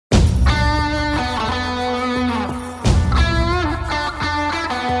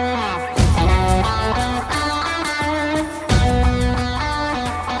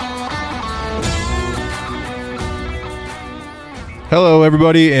Hello,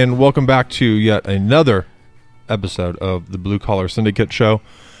 everybody, and welcome back to yet another episode of the Blue Collar Syndicate Show.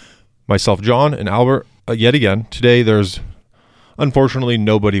 Myself, John, and Albert, yet again. Today, there's unfortunately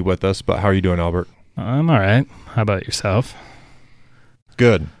nobody with us, but how are you doing, Albert? I'm all right. How about yourself?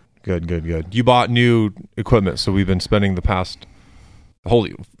 Good. You bought new equipment, so we've been spending the past a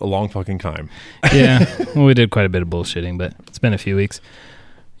long fucking time. Yeah, well, we did quite a bit of bullshitting, but it's been a few weeks.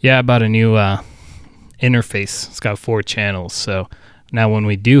 Yeah, I bought a new interface. It's got 4 channels, so now when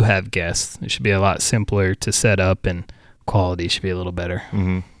we do have guests, it should be a lot simpler to set up and quality should be a little better.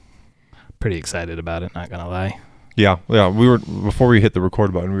 Mm-hmm. Pretty excited about it, not gonna lie. Yeah. Before we hit the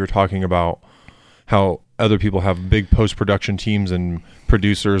record button, we were talking about how other people have big post-production teams and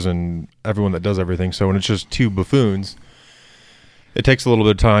producers and everyone that does everything. So when it's just 2 buffoons, it takes a little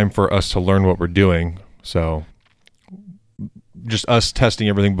bit of time for us to learn what we're doing. So just us testing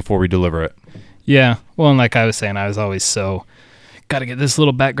everything before we deliver it. Yeah, well, and like I was saying, I was always got to get this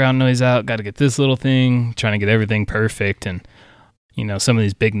little background noise out, got to get this little thing, trying to get everything perfect. And, you know, some of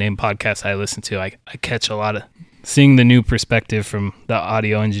these big name podcasts I listen to, I catch a lot of seeing the new perspective from the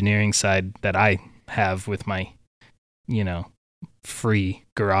audio engineering side that I have with my, free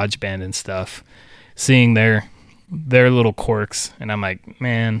GarageBand and stuff, seeing their little quirks. And I'm like,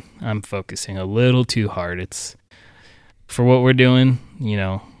 man, I'm focusing a little too hard. It's for what we're doing,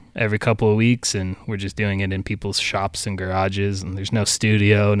 every couple of weeks, and we're just doing it in people's shops and garages, and there's no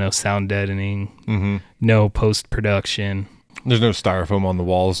studio, no sound deadening, no post-production. There's no styrofoam on the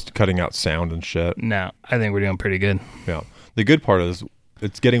walls cutting out sound and shit. No, I think we're doing pretty good. Yeah. The good part is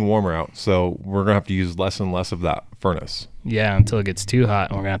it's getting warmer out, so we're going to have to use less and less of that furnace. Yeah, until it gets too hot,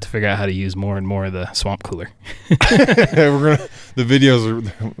 and we're going to have to figure out how to use more and more of the swamp cooler. We're going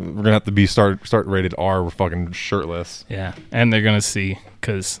to have to be start rated R. We're fucking shirtless. Yeah, and they're going to see,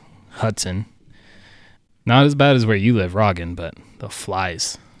 because Hudson, not as bad as where you live, Rogan, but the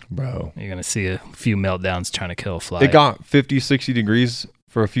flies. Bro. You're going to see a few meltdowns trying to kill a fly. It got 50, 60 degrees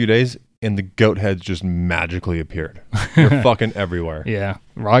for a few days, and the goat heads just magically appeared. They're fucking everywhere. Yeah.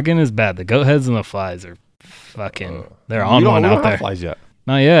 Rogan is bad. The goat heads and the flies are fucking, they're on one out there. We don't have flies yet.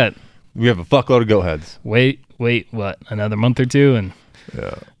 Not yet. We have a fuckload of goat heads. Wait, what? Another month or two, and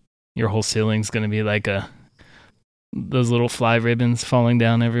yeah, your whole ceiling's going to be like those little fly ribbons falling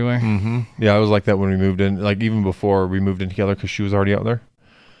down everywhere. Mm-hmm. Yeah, it was like that when we moved in, like even before we moved in together, because she was already out there.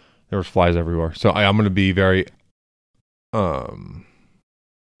 There was flies everywhere. So I'm going to be very, I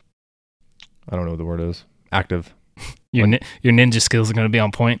don't know what the word is, active. Your ninja skills are going to be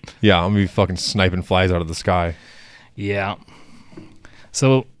on point. Yeah, I'm going to be fucking sniping flies out of the sky. Yeah.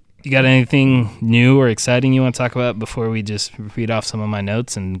 So you got anything new or exciting you want to talk about before we just read off some of my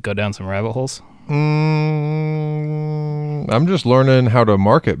notes and go down some rabbit holes? I'm just learning how to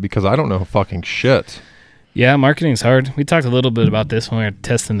market because I don't know fucking shit. Yeah, marketing's hard. We talked a little bit about this when we were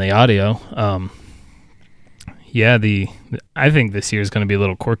testing the audio. I think this year is going to be a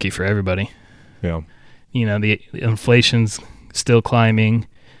little quirky for everybody. Yeah. The inflation's still climbing,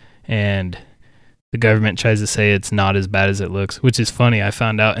 and the government tries to say it's not as bad as it looks, which is funny. I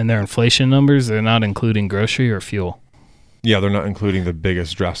found out in their inflation numbers, they're not including grocery or fuel. Yeah, they're not including the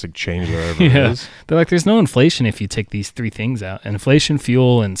biggest drastic change there ever is. They're like, there's no inflation if you take these 3 things out. Inflation,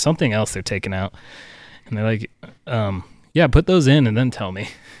 fuel, and something else they're taking out. And they're like, put those in and then tell me.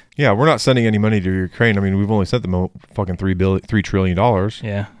 Yeah, we're not sending any money to Ukraine. I mean, we've only sent them fucking $3 trillion.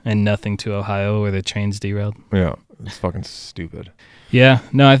 Yeah, and nothing to Ohio where the train's derailed. Yeah, it's fucking stupid. Yeah,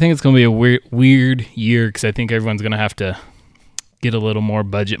 no, I think it's going to be a weird year because I think everyone's going to have to get a little more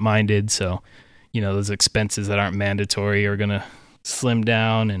budget-minded. So, those expenses that aren't mandatory are going to slim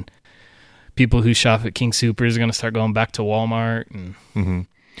down, and people who shop at King Soopers are going to start going back to Walmart. And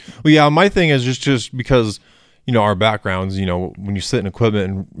Well, yeah, my thing is just because, our backgrounds, when you sit in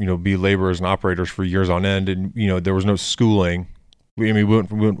equipment and, be laborers and operators for years on end and, there was no schooling. We went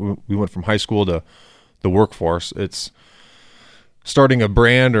from high school to the workforce. It's starting a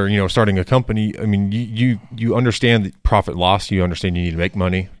brand or, starting a company. I mean, you understand the profit loss. You understand you need to make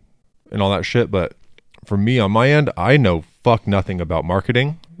money and all that shit. But for me, on my end, I know fuck nothing about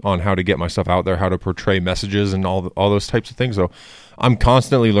marketing, on how to get my stuff out there, how to portray messages and all those types of things. So I'm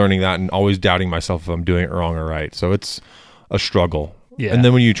constantly learning that and always doubting myself if I'm doing it wrong or right. So it's a struggle. Yeah. And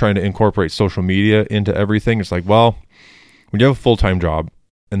then when you're trying to incorporate social media into everything, it's like, well, when you have a full-time job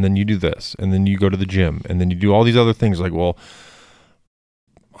and then you do this and then you go to the gym and then you do all these other things, like, well,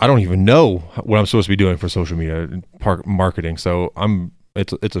 I don't even know what I'm supposed to be doing for social media marketing. So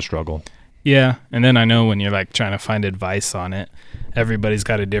it's a struggle. Yeah, and then I know when you're like trying to find advice on it, everybody's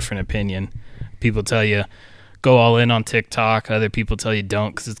got a different opinion. People tell you go all in on TikTok. Other people tell you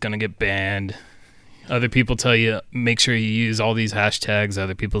don't because it's going to get banned. Other people tell you, make sure you use all these hashtags.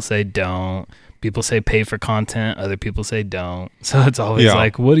 Other people say don't. People say pay for content. Other people say don't. So it's always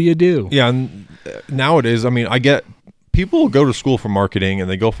like, what do you do? Yeah. And nowadays, I mean, I get people go to school for marketing and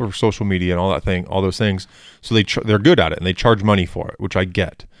they go for social media and all those things. So they're good at it and they charge money for it, which I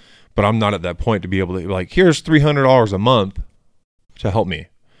get. But I'm not at that point to be able to like, here's $300 a month to help me.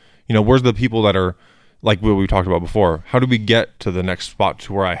 You know, where's the people that are like what we talked about before? How do we get to the next spot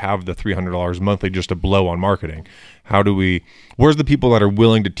to where I have the $300 monthly just to blow on marketing? Where's the people that are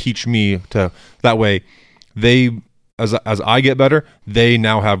willing to teach me to, that way they, as I get better, they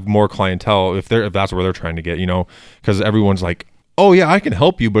now have more clientele if that's where they're trying to get, you know, because everyone's like, oh yeah, I can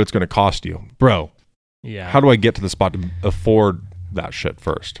help you, but it's going to cost you, bro. Yeah. How do I get to the spot to afford that shit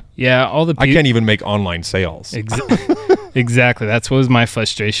first? Yeah. I can't even make online sales. Exactly. That's what was my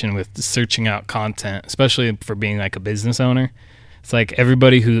frustration with searching out content, especially for being like a business owner. It's like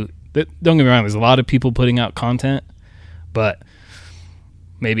everybody don't get me wrong, there's a lot of people putting out content, but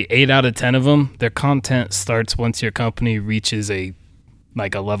maybe 8 out of 10 of them, their content starts once your company reaches a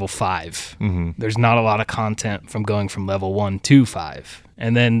level 5. Mm-hmm. There's not a lot of content from going from level 1 to 5.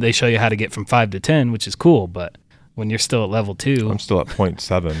 And then they show you how to get from 5 to 10, which is cool, but when you're still at level 2, I'm still at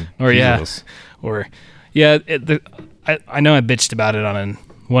 0.7. Or Jesus. I know I bitched about it on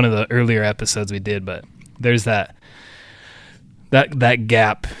one of the earlier episodes we did, but there's that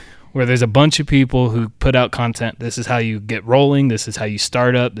gap where there's a bunch of people who put out content. This is how you get rolling. This is how you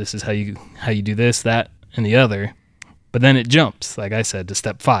start up. This is how you do this, that, and the other. But then it jumps, like I said, to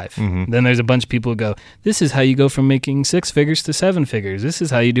step 5. Mm-hmm. Then there's a bunch of people who go, this is how you go from making 6 figures to 7 figures. This is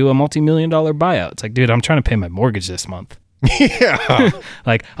how you do a multi-million-dollar buyout. It's like, dude, I'm trying to pay my mortgage this month. Yeah.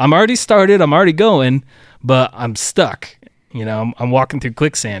 Like, I'm already started. I'm already going, but I'm stuck. You know, I'm walking through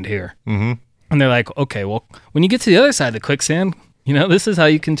quicksand here. Mm-hmm. And they're like, okay, well, when you get to the other side of the quicksand, you know, this is how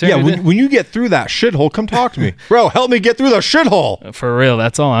you can turn it in. When you get through that shithole, come talk to me. Bro, help me get through the shithole. For real,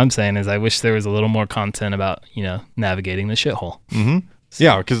 that's all I'm saying is I wish there was a little more content about, you know, navigating the shithole. Mm-hmm. So.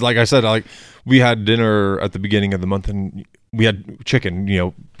 Yeah, because like I said, we had dinner at the beginning of the month and we had chicken,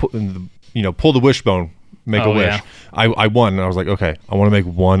 you know, pull the wishbone, make a wish. Yeah. I won and I was like, okay, I want to make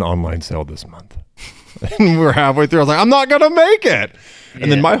one online sale this month. And we're halfway through. I was like, I'm not going to make it.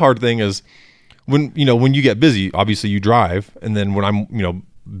 And then my hard thing is when you get busy, obviously you drive. And then when I'm, you know,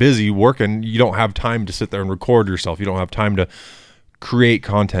 busy working, you don't have time to sit there and record yourself. You don't have time to create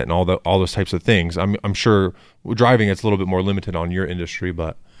content and all those types of things. I'm sure driving, it's a little bit more limited on your industry,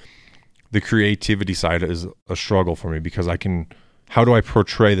 but the creativity side is a struggle for me because how do I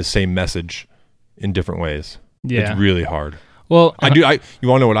portray the same message in different ways? Yeah. It's really hard. Well, you want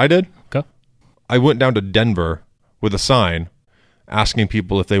to know what I did? Okay. I went down to Denver with a sign asking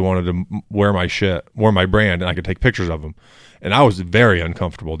people if they wanted to wear my brand, and I could take pictures of them. And I was very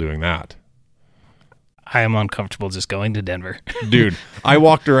uncomfortable doing that. I am uncomfortable just going to Denver. Dude, I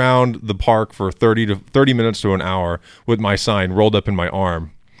walked around the park for 30 minutes to an hour with my sign rolled up in my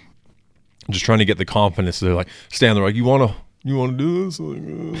arm, just trying to get the confidence to like stand there like, you want to do this?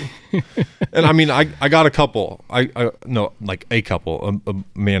 Like, and I mean, I got a couple. A couple,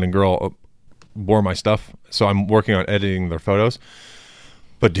 a man and girl wore my stuff. So I'm working on editing their photos.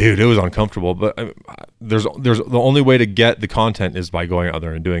 But dude, it was uncomfortable. But there's the only way to get the content is by going out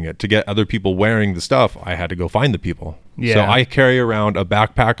there and doing it. To get other people wearing the stuff, I had to go find the people. Yeah. So I carry around a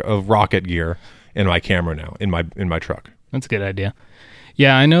backpack of rocket gear and my camera now in my truck. That's a good idea.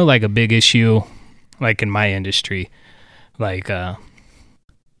 Yeah, I know like a big issue like in my industry, like I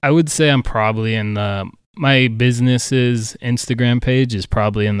would say I'm probably in my business's Instagram page is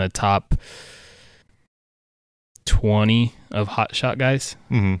probably in the top 20 of hotshot guys.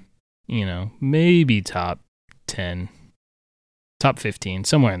 Mm-hmm. You know, maybe top 10, top 15,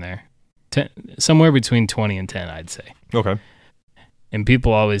 somewhere in there. Somewhere between 20 and 10, I'd say. Okay. And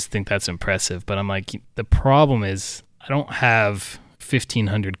people always think that's impressive, but I'm like, the problem is I don't have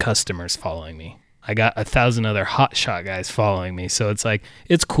 1,500 customers following me. I got 1,000 other hotshot guys following me. So it's like,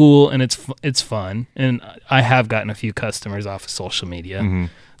 it's cool and it's fun. And I have gotten a few customers off of social media. Mm-hmm.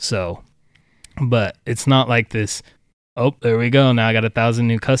 So, but it's not like this, oh, there we go, now I got 1,000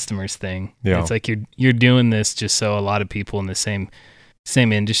 new customers thing. Yeah. It's like you're doing this just so a lot of people in the same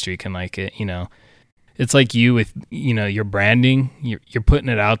industry can like it, you know. It's like you with, you know, your branding, you're putting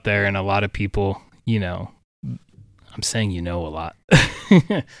it out there and a lot of people, you know, I'm saying you know a lot.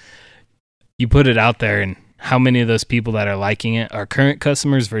 You put it out there and how many of those people that are liking it are current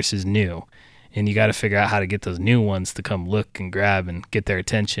customers versus new. And you got to figure out how to get those new ones to come look and grab and get their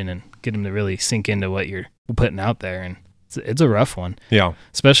attention and get them to really sink into what you're putting out there. And it's a rough one. Yeah.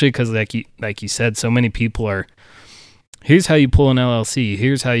 Especially because like you said, so many people are here's how you pull an LLC.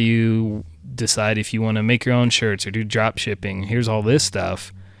 Here's how you decide if you want to make your own shirts or do drop shipping. Here's all this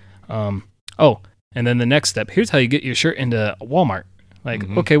stuff. And then the next step, here's how you get your shirt into Walmart. Like,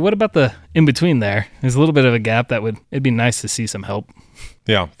 okay, what about the in between there? There's a little bit of a gap it'd be nice to see some help.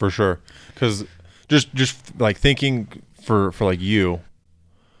 Yeah, for sure. Because just like thinking for like you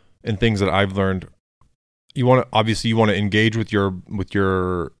and things that I've learned, you want to engage with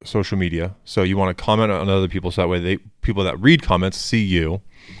your social media. So you want to comment on other people so that way people that read comments see you,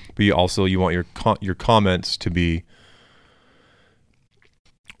 but you want your comments to be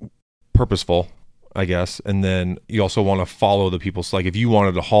purposeful, I guess. And then you also want to follow the people. So like if you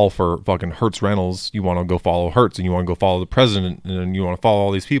wanted to haul for fucking Hertz Rentals, you want to go follow Hertz, and you want to go follow the president, and then you want to follow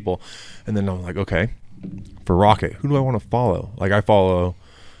all these people. And then I'm like, okay, for Rocket, who do I want to follow? Like I follow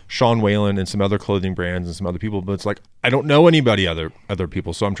Sean Whalen and some other clothing brands and some other people, but it's like I don't know anybody other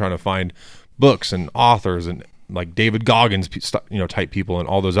people. So I'm trying to find books and authors and like David Goggins, type people, and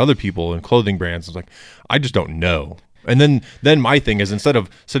all those other people and clothing brands. It's like I just don't know. And then my thing is, instead of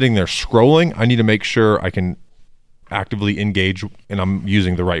sitting there scrolling, I need to make sure I can actively engage, and I'm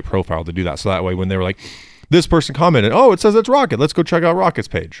using the right profile to do that. So that way when they were like, this person commented, oh, it says it's Rocket, let's go check out Rocket's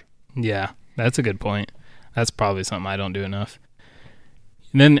page. Yeah, that's a good point. That's probably something I don't do enough.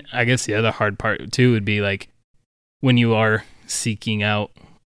 And then I guess the other hard part too would be like when you are seeking out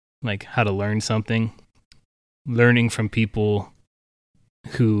like how to learn something, learning from people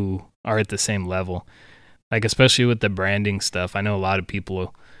who are at the same level. Like, especially with the branding stuff, I know a lot of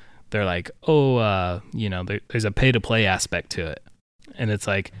people, they're like, there's a pay-to-play aspect to it. And it's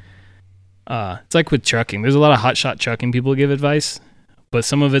like with trucking. There's a lot of hotshot trucking people give advice, but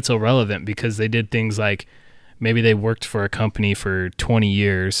some of it's irrelevant because they did things like maybe they worked for a company for 20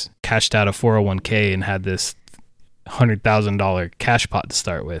 years, cashed out a 401k, and had this $100,000 cash pot to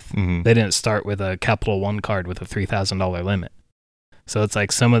start with. Mm-hmm. They didn't start with a Capital One card with a $3,000 limit. So it's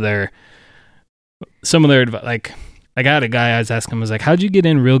like some of their advice, like I had a guy, I was asking him, I was like, how'd you get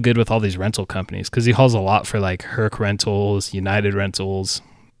in real good with all these rental companies? Because he hauls a lot for like Herc Rentals, United Rentals,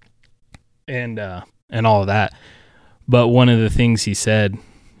 and all of that. But one of the things he said,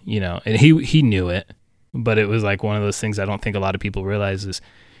 and he knew it, but it was like one of those things I don't think a lot of people realize is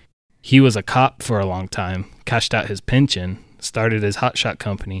he was a cop for a long time, cashed out his pension, started his hotshot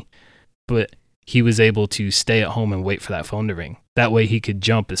company, but he was able to stay at home and wait for that phone to ring. That way he could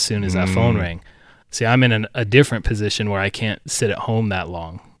jump as soon as that phone rang. See, I'm in a different position where I can't sit at home that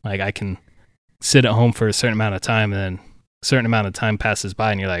long. Like I can sit at home for a certain amount of time, and then a certain amount of time passes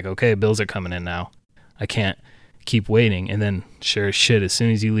by and you're like, okay, bills are coming in now. I can't keep waiting. And then sure as shit, as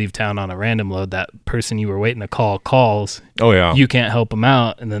soon as you leave town on a random load, that person you were waiting to call calls. Oh yeah. You can't help them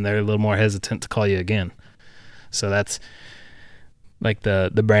out. And then they're a little more hesitant to call you again. So that's like the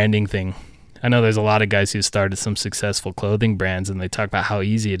branding thing. I know there's a lot of guys who started some successful clothing brands and they talk about how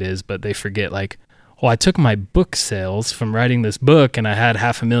easy it is, but they forget like, well, I took my book sales from writing this book and I had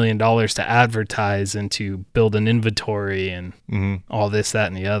 $500,000 to advertise and to build an inventory and all this, that,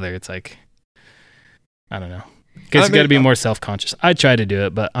 and the other. It's like, I don't know. Guess you got to be more self-conscious. I try to do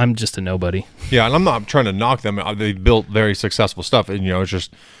it, but I'm just a nobody. Yeah, and I'm not trying to knock them. They've built very successful stuff. And, it's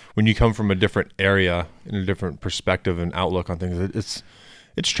just when you come from a different area and a different perspective and outlook on things,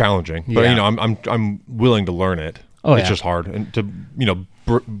 it's challenging. But, I'm willing to learn it. It's just hard. And to,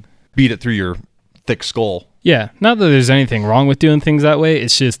 beat it through your thick skull. Yeah, not that there's anything wrong with doing things that way.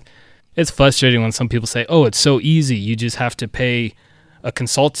 It's just, it's frustrating when some people say, oh, it's so easy. You just have to pay a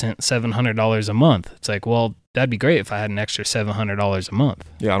consultant $700 a month. It's like, well, that'd be great if I had an extra $700 a month.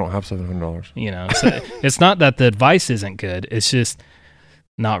 Yeah, I don't have $700. So it's not that the advice isn't good. It's just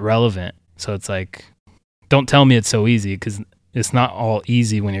not relevant. So it's like, don't tell me it's so easy, because it's not all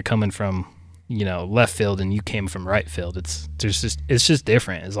easy when you're coming from, left field and you came from right field. It's just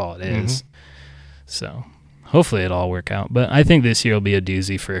different is all it is. So hopefully it'll all work out. But I think this year will be a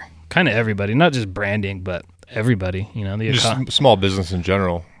doozy for kind of everybody, not just branding, but everybody, just small business in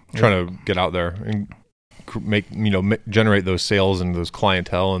general, trying to get out there and generate those sales and those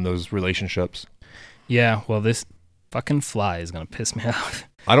clientele and those relationships. Yeah. Well, this fucking fly is going to piss me off.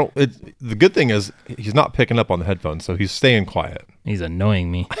 The good thing is he's not picking up on the headphones, so he's staying quiet. He's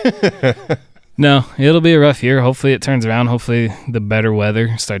annoying me. No, it'll be a rough year. Hopefully it turns around. Hopefully the better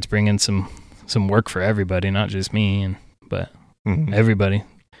weather starts bringing some work for everybody, not just me, but everybody.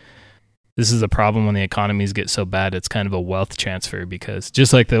 This is a problem when the economies get so bad. It's kind of a wealth transfer, because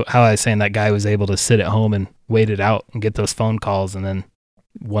just like how I was saying, that guy was able to sit at home and wait it out and get those phone calls, and then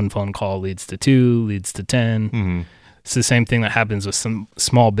one phone call leads to 2, leads to 10. It's the same thing that happens with some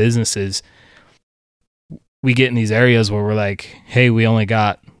small businesses. We get in these areas where we're like, hey, we only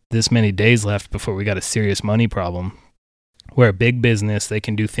got this many days left before we got a serious money problem. Where a big business, they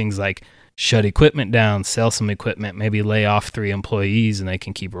can do things like shut equipment down, sell some equipment, maybe lay off 3 employees, and they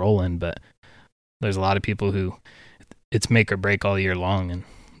can keep rolling. But there's a lot of people who it's make or break all year long. And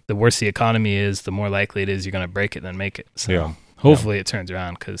the worse the economy is, the more likely it is you're going to break it than make it. So hopefully it turns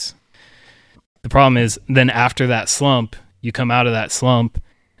around, because the problem is then after that slump, you come out of that slump,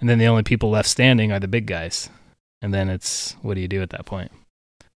 and then the only people left standing are the big guys. And then it's, what do you do at that point?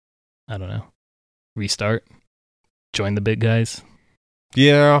 I don't know. Restart? Join the big guys?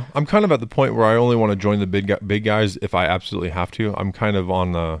 Yeah, I'm kind of at the point where I only want to join the big guys if I absolutely have to. I'm kind of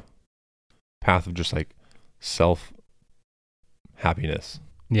on the path of just like self happiness.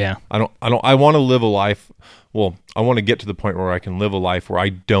 Yeah. I want to live a life. Well, I want to get to the point where I can live a life where I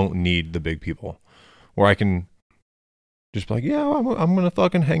don't need the big people, where I can just be like, yeah, I'm going to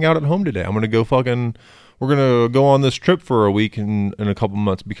fucking hang out at home today. I'm going to go we're going to go on this trip for a week in a couple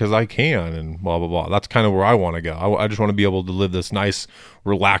months because I can, and blah, blah, blah. That's kind of where I want to go. I just want to be able to live this nice,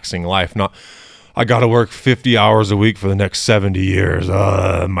 relaxing life. Not, I got to work 50 hours a week for the next 70 years.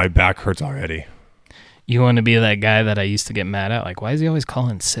 My back hurts already. You want to be that guy that I used to get mad at? Like, why is he always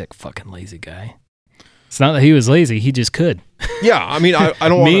calling sick? Fucking lazy guy. It's not that he was lazy. He just could. Yeah, I mean, I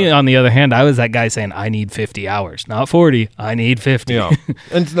don't want Me, on the other hand, I was that guy saying, I need 50 hours. Not 40. I need 50. Yeah.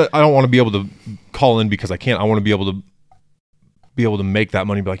 And I don't want to be able to call in because I can't. I want to be able to make that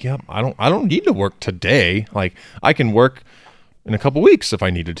money. Be like, yeah, I don't need to work today. Like, I can work in a couple weeks if I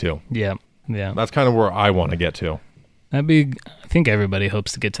needed to. Yeah. Yeah. That's kind of where I want to get to. I think everybody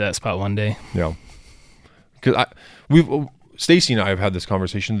hopes to get to that spot one day. Yeah. Because Stacy and I have had this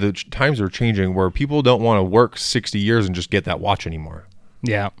conversation. The times are changing where people don't want to work 60 years and just get that watch anymore.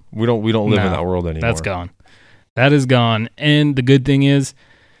 Yeah. We don't live in that world anymore. That's gone. That is gone. And the good thing is,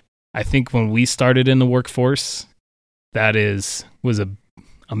 I think when we started in the workforce, that was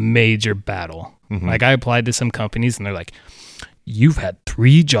a major battle. Mm-hmm. Like, I applied to some companies and they're like, you've had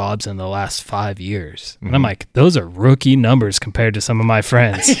 3 jobs in the last 5 years. Mm-hmm. And I'm like, those are rookie numbers compared to some of my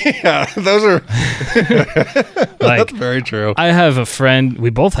friends. Yeah, those are. Like, that's very true. I have a friend, we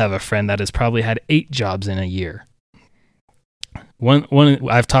both have a friend that has probably had 8 jobs in a year. One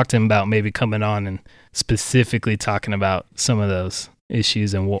I've talked to him about maybe coming on and specifically talking about some of those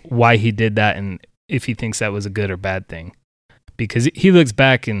issues and why he did that and if he thinks that was a good or bad thing. Because he looks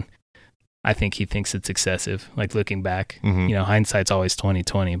back and I think he thinks it's excessive, like looking back. Mm-hmm. You know, hindsight's always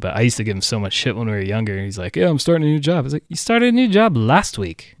 20/20. But I used to give him so much shit when we were younger. He's like, yeah, I'm starting a new job. I was like, you started a new job last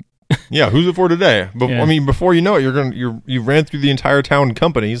week. Yeah, who's it for today? I mean, before you know it, you ran through the entire town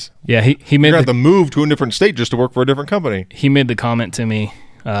companies. Yeah, he made you had to move to a different state just to work for a different company. He made the comment to me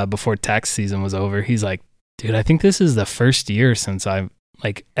before tax season was over. He's like, dude, I think this is the first year since I've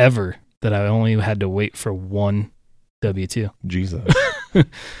like ever that I only had to wait for one W-2. Jesus.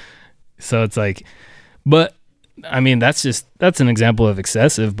 So it's like, but I mean, that's an example of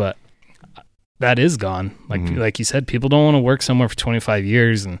excessive, but that is gone. Like you said, people don't want to work somewhere for 25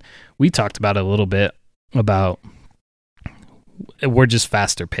 years. And we talked about it a little bit about we're just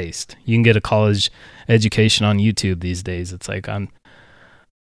faster paced. You can get a college education on YouTube these days. It's like, I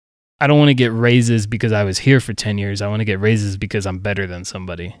don't want to get raises because I was here for 10 years. I want to get raises because I'm better than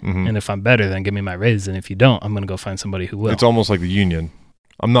somebody. Mm-hmm. And if I'm better, then give me my raise. And if you don't, I'm going to go find somebody who will. It's almost like the union.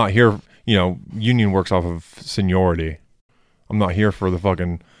 I'm not here, union works off of seniority. I'm not here for the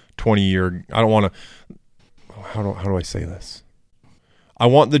fucking 20-year. I don't want to, how do I say this? I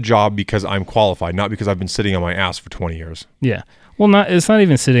want the job because I'm qualified, not because I've been sitting on my ass for 20 years. Yeah. Well, it's not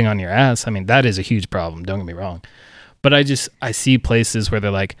even sitting on your ass. I mean, that is a huge problem. Don't get me wrong. But I see places where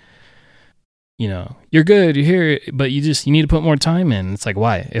they're like, you're good, you're here, but you need to put more time in. It's like,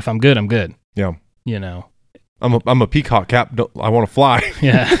 why? If I'm good, I'm good. Yeah. I'm a peacock cap. I want to fly.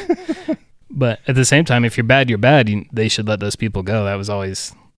 Yeah. But at the same time, if you're bad, you're bad. They should let those people go. That was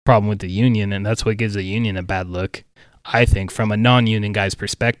always a problem with the union, and that's what gives the union a bad look, I think, from a non-union guy's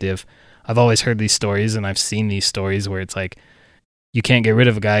perspective. I've always heard these stories, and I've seen these stories where it's like, you can't get rid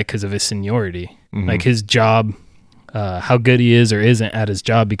of a guy because of his seniority. Mm-hmm. Like his job, how good he is or isn't at his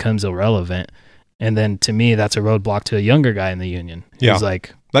job becomes irrelevant. And then to me, that's a roadblock to a younger guy in the union. Yeah. He's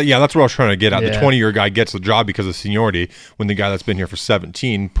like, that's what I was trying to get at. Yeah. The 20-year guy gets the job because of seniority when the guy that's been here for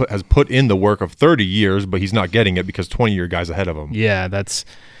 17 has put in the work of 30 years, but he's not getting it because 20-year guy's ahead of him. Yeah,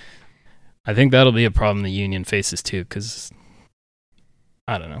 I think that'll be a problem the union faces too, because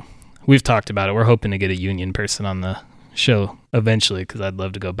I don't know. We've talked about it. We're hoping to get a union person on the show eventually because I'd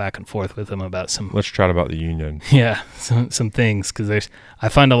love to go back and forth with him about some. Let's chat about the union. Yeah, some things, because I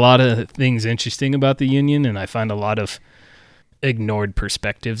find a lot of things interesting about the union, and I find a lot of ignored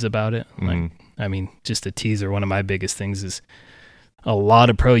perspectives about it. Mm-hmm. Like, I mean, just a teaser. One of my biggest things is a lot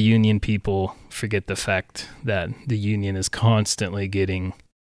of pro-union people forget the fact that the union is constantly getting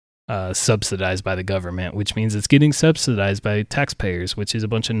subsidized by the government, which means it's getting subsidized by taxpayers, which is a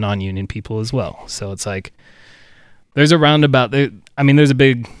bunch of non-union people as well. So it's like there's a roundabout there. I mean, there's a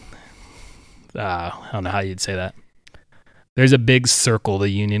big I don't know how you'd say that. There's a big circle the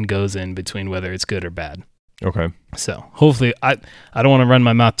union goes in between whether it's good or bad. Okay. So hopefully, I don't want to run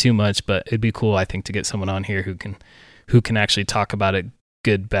my mouth too much, but it'd be cool, I think, to get someone on here who can actually talk about it,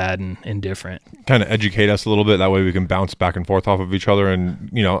 good, bad, and indifferent. Kind of educate us a little bit. That way we can bounce back and forth off of each other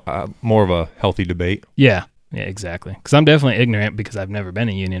and, more of a healthy debate. Yeah, exactly. Because I'm definitely ignorant because I've never been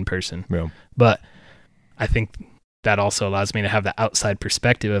a union person. Yeah. But I think that also allows me to have the outside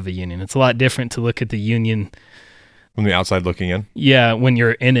perspective of a union. It's a lot different to look at the union from the outside looking in. Yeah, when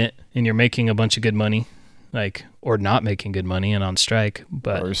you're in it and you're making a bunch of good money, or not making good money and on strike,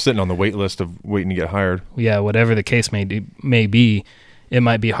 but or sitting on the wait list of waiting to get hired. Yeah, whatever the case may be, it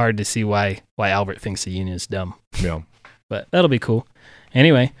might be hard to see why Albert thinks the union is dumb. Yeah, but that'll be cool.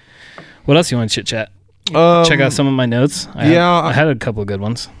 Anyway, what else you want to chit chat? Check out some of my notes. I had a couple of good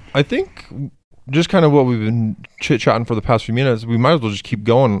ones. I think just kind of what we've been chit chatting for the past few minutes. We might as well just keep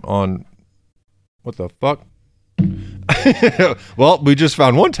going on. What the fuck? Well, we just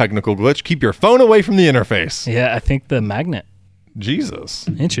found one technical glitch. Keep your phone away from the interface. Yeah, I think the magnet. Jesus.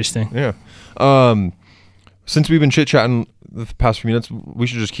 Interesting. Yeah. Since we've been chit-chatting the past few minutes, we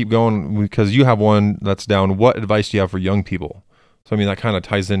should just keep going because you have one that's down. What advice do you have for young people? So, I mean, that kind of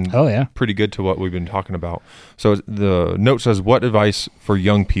ties in pretty good to what we've been talking about. So the note says, what advice for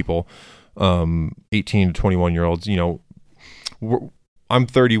young people, 18 to 21-year-olds? I'm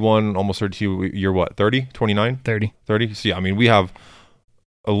 31, almost 32. You're what, 30, 29? 30. 30? So, yeah, I mean, we have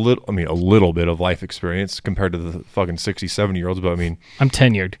a little bit of life experience compared to the fucking 60, 70-year-olds, but I mean... I'm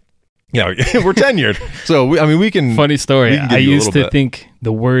tenured. Yeah, we're tenured. So, we can... Funny story. I used to think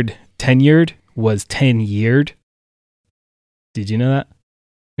the word tenured was 10-yeared. Did you know that?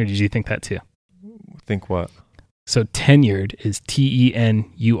 Or did you think that too? Think what? So, tenured is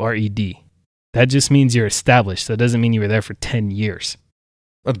Tenured. That just means you're established. That doesn't mean you were there for 10 years.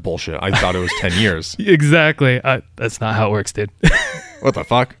 That's bullshit. I thought it was 10 years. Exactly. That's not how it works, dude. What the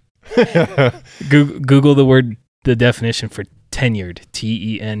fuck? Google the definition for tenured.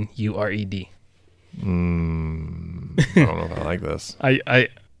 Tenured. I don't know if I like this.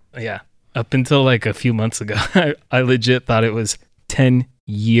 Yeah. Up until like a few months ago, I legit thought it was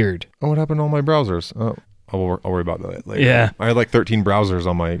 10-yeared. Oh, what happened to all my browsers? Oh, I'll worry about that later. Yeah. I had like 13 browsers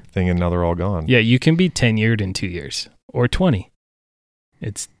on my thing and now they're all gone. Yeah, you can be tenured in 2 years or 20.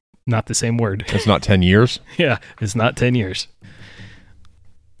 It's not the same word. It's not 10 years? Yeah, it's not 10 years.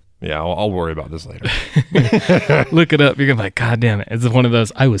 Yeah, I'll worry about this later. Look it up. You're going to be like, God damn it. It's one of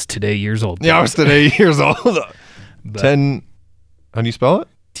those, I was today years old. Yeah, I was today years old. 10, how do you spell it?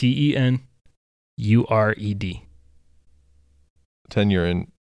 Tenured. Tenure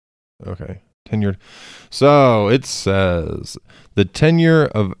in, okay. Tenured. So it says the tenure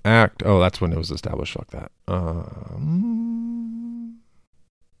of act. Oh, that's when it was established. Fuck that.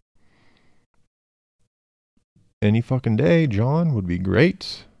 Any fucking day, John, would be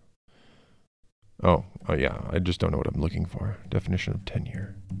great. Oh yeah. I just don't know what I'm looking for. Definition of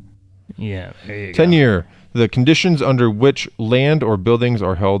tenure. Yeah, there you go. Tenure, the conditions under which land or buildings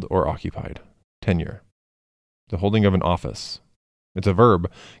are held or occupied. Tenure, the holding of an office. It's a verb.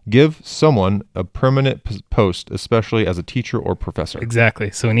 Give someone a permanent post, especially as a teacher or professor.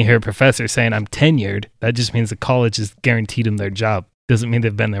 Exactly. So when you hear a professor saying, I'm tenured, that just means the college has guaranteed them their job. Doesn't mean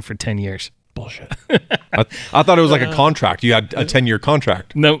they've been there for 10 years. Bullshit. I thought it was like a contract. You had a 10-year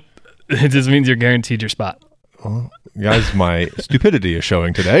contract. Nope. It just means you're guaranteed your spot. Well, guys, my stupidity is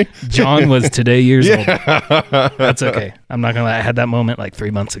showing today. John was today years old. That's okay. I'm not going to lie. I had that moment like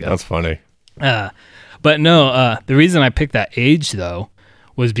 3 months ago. That's funny. But no, the reason I picked that age, though,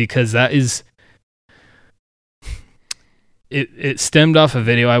 was because that is... It stemmed off a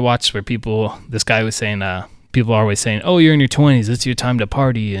video I watched where this guy was saying, people are always saying, oh, you're in your 20s. It's your time to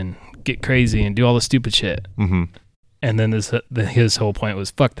party and get crazy and do all the stupid shit. Mm-hmm. And then his whole point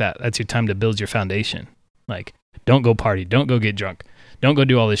was, fuck that. That's your time to build your foundation. Like, don't go party. Don't go get drunk. Don't go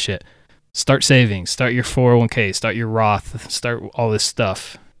do all this shit. Start saving. Start your 401k. Start your Roth. Start all this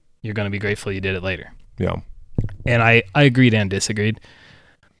stuff. You're going to be grateful you did it later. Yeah. And I agreed and disagreed.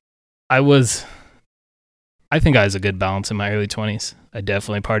 I think I was a good balance in my early 20s. I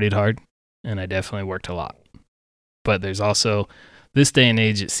definitely partied hard, and I definitely worked a lot. But there's also, this day and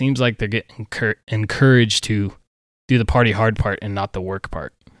age, it seems like they're getting encouraged to do the party hard part and not the work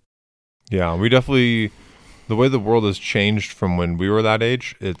part. Yeah, we definitely, the way the world has changed from when we were that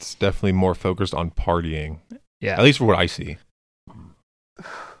age, it's definitely more focused on partying. Yeah. At least for what I see.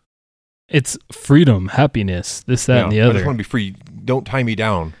 It's freedom, happiness, this, that, and the I other. just want to be free. Don't tie me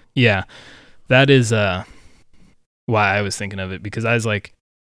down. Yeah, that is why I was thinking of it, because I was like,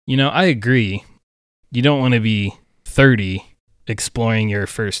 I agree. You don't want to be 30 exploring your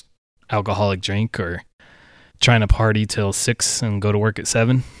first alcoholic drink or trying to party till 6 and go to work at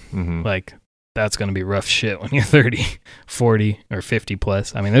 7. Mm-hmm. Like, that's going to be rough shit when you're 30, 40, or 50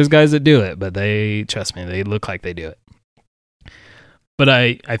 plus. I mean, there's guys that do it, but trust me, they look like they do it. But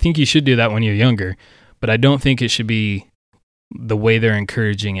I think you should do that when you're younger, but I don't think it should be the way they're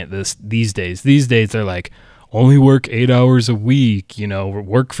encouraging it these days. These days, they're like, only work 8 hours a week,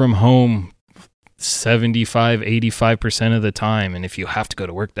 work from home 75-85% of the time. And if you have to go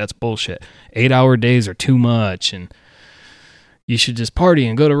to work, that's bullshit. 8-hour days are too much. And you should just party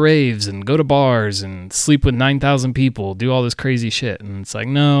and go to raves and go to bars and sleep with 9,000 people, do all this crazy shit. And it's like,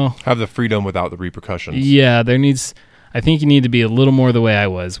 no. Have the freedom without the repercussions. Yeah, I think you need to be a little more the way I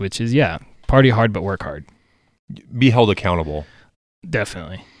was, which is, party hard, but work hard. Be held accountable.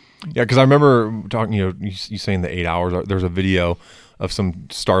 Definitely. Yeah, because I remember talking, you saying the 8 hours. There's a video of some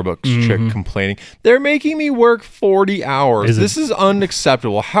Starbucks chick complaining, they're making me work 40 hours. This is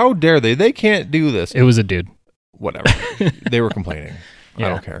unacceptable. How dare they? They can't do this. It was a dude. Whatever. They were complaining. I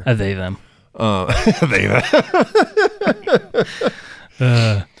don't care. They, them. They,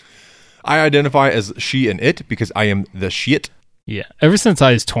 them. I identify as she and it because I am the shit. Yeah. Ever since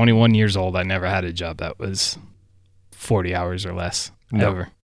I was 21 years old, I never had a job that was 40 hours or less. Ever.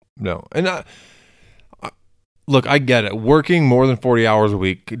 No. And look, I get it. Working more than 40 hours a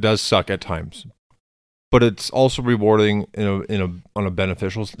week does suck at times. But it's also rewarding on a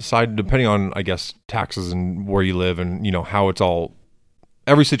beneficial side, depending on, I guess, taxes and where you live and, how it's all.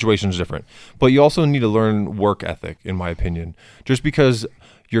 Every situation is different. But you also need to learn work ethic, in my opinion. Just because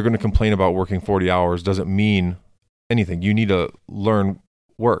you're going to complain about working 40 hours doesn't mean anything. You need to learn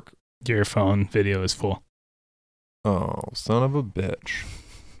work. Your phone video is full. Oh, son of a bitch.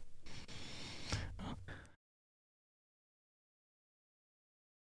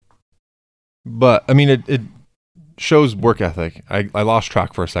 But I mean, it shows work ethic. I lost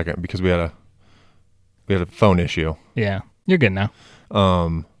track for a second because we had a phone issue. Yeah, you're good now.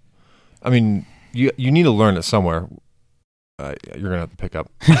 I mean, you need to learn it somewhere. You're gonna have to pick up.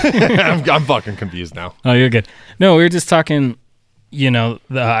 I'm fucking confused now. Oh, you're good. No, we were just talking.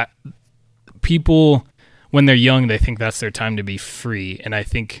 The people when they're young, they think that's their time to be free, and I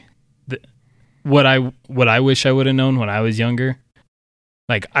think what I wish I would have known when I was younger.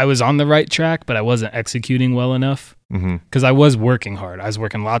 Like, I was on the right track, but I wasn't executing well enough because I was working hard. I was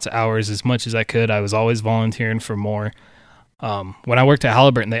working lots of hours, as much as I could. I was always volunteering for more. When I worked at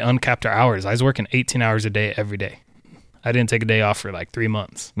Halliburton, they uncapped our hours. I was working 18 hours a day every day. I didn't take a day off for like 3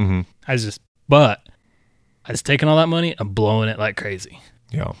 months. But I was taking all that money and blowing it like crazy.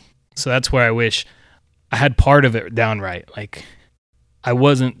 Yeah. So that's where I wish I had part of it down right. Like, I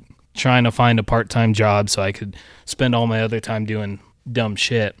wasn't trying to find a part-time job so I could spend all my other time doing dumb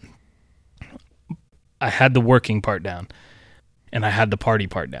shit. I had the working part down and I had the party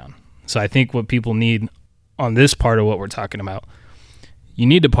part down. So I think what people need on this part of what we're talking about, you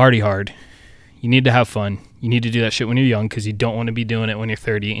need to party hard. You need to have fun. You need to do that shit when you're young because you don't want to be doing it when you're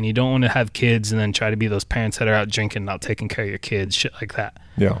 30, and you don't want to have kids and then try to be those parents that are out drinking, not taking care of your kids, shit like that.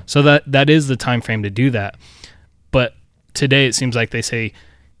 Yeah. So that is the time frame to do that. But today it seems like they say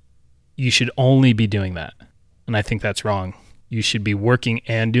you should only be doing that. And I think that's wrong. You should be working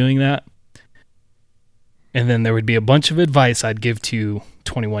and doing that. And then there would be a bunch of advice I'd give to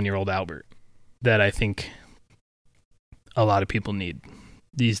 21-year-old Albert that I think a lot of people need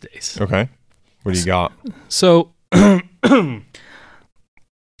these days. Okay. What do you got? So, like,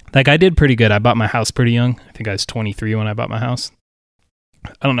 I did pretty good. I bought my house pretty young. I think I was 23 when I bought my house.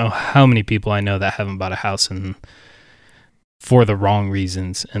 I don't know how many people I know that haven't bought a house for the wrong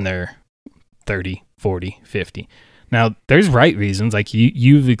reasons, and they're 30, 40, 50. Now, there's right reasons. Like,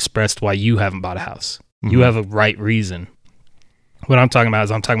 you've expressed why you haven't bought a house. You have a right reason. What I'm talking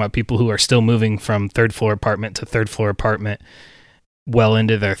about is people who are still moving from third floor apartment to third floor apartment well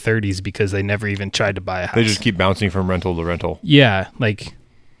into their 30s because they never even tried to buy a house. They just keep bouncing from rental to rental. Yeah, like,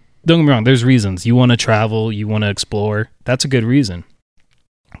 don't get me wrong, there's reasons. You want to travel, you want to explore. That's a good reason.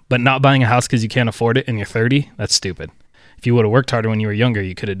 But not buying a house because you can't afford it and you're 30, that's stupid. If you would have worked harder when you were younger,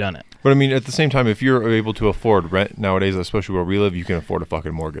 you could have done it. But I mean, at the same time, if you're able to afford rent nowadays, especially where we live, you can afford a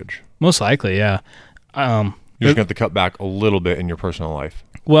fucking mortgage. Most likely, yeah. You're just going to have to cut back a little bit in your personal life.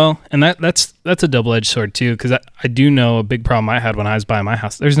 Well, and that's a double-edged sword too, because I do know a big problem I had when I was buying my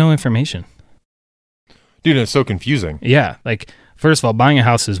house. There's no information. Dude, it's so confusing. Yeah, like, first of all, buying a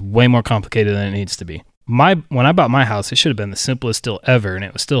house is way more complicated than it needs to be. when I bought my house, it should have been the simplest deal ever, and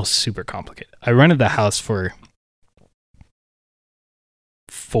it was still super complicated. I rented the house for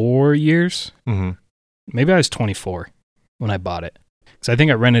 4 years. Mm-hmm. Maybe I was 24 when I bought it. Because I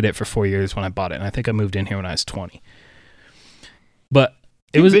think I rented it for 4 years when I bought it, and I think I moved in here when I was 20. But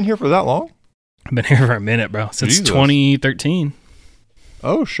You've been here for that long? I've been here for a minute, bro. Since Jesus. 2013.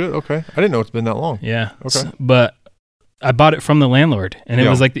 Oh, shit. Okay. I didn't know it's been that long. Yeah. Okay. But I bought it from the landlord, and it Yeah.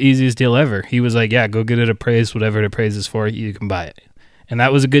 was like the easiest deal ever. He was like, yeah, go get it appraised, whatever it appraises for, you can buy it. And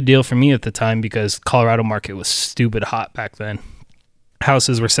that was a good deal for me at the time because Colorado market was stupid hot back then.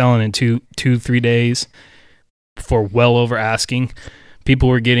 Houses were selling in 3 days for well over asking. People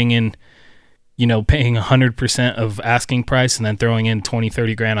were getting in, paying 100% of asking price and then throwing in 20,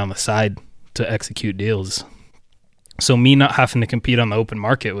 30 grand on the side to execute deals. So me not having to compete on the open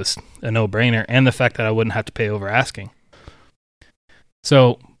market was a no-brainer, and the fact that I wouldn't have to pay over asking.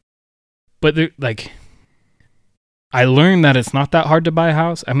 So, but I learned that it's not that hard to buy a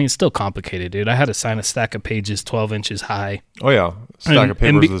house. I mean, it's still complicated, dude. I had to sign a stack of pages 12 inches high. Oh, yeah. Stack of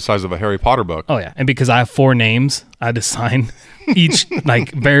papers the size of a Harry Potter book. Oh, yeah. And because I have 4 names, I had to sign each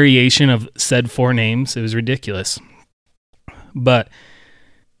variation of said 4 names. It was ridiculous. But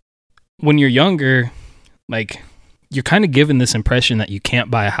when you're younger, you're kind of given this impression that you can't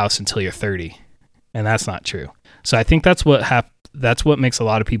buy a house until you're 30. And that's not true. So I think that's what makes a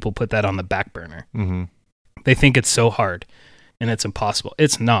lot of people put that on the back burner. Mm-hmm. They think it's so hard and it's impossible.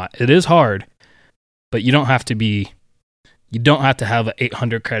 It's not. It is hard, but you don't have to have an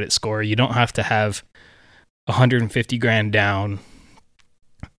 800 credit score. You don't have to have 150 grand down.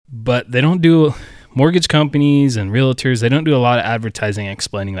 But they don't do, mortgage companies and realtors, they don't do a lot of advertising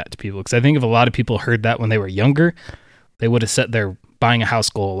explaining that to people. Because I think if a lot of people heard that when they were younger, they would have set their buying a house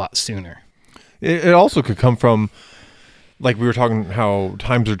goal a lot sooner. It also could come from, like we were talking, how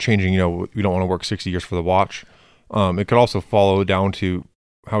times are changing. We don't want to work 60 years for the watch. It could also follow down to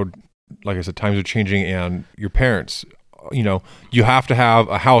how, like I said, times are changing, and your parents, you have to have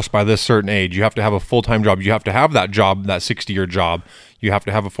a house by this certain age. You have to have a full-time job. You have to have that job, that 60-year job. You have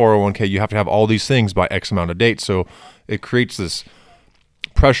to have a 401k. You have to have all these things by X amount of dates. So it creates this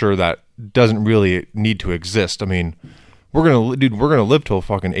pressure that doesn't really need to exist. I mean, we're going to live till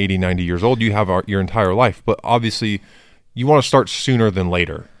fucking 80, 90 years old. You have your entire life, but obviously you want to start sooner than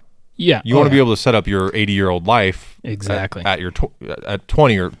later. Yeah. You want to be able to set up your 80-year-old life exactly at your at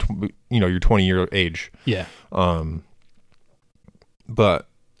 20 or your 20-year age. Yeah. But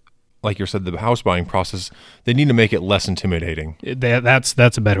like you said, the house buying process, they need to make it less intimidating. That's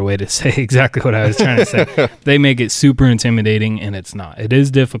a better way to say exactly what I was trying to say. They make it super intimidating, and it's not. It is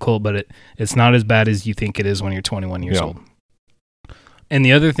difficult, but it's not as bad as you think it is when you're 21 years old. And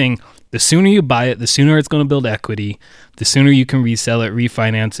the other thing, the sooner you buy it, the sooner it's going to build equity, the sooner you can resell it,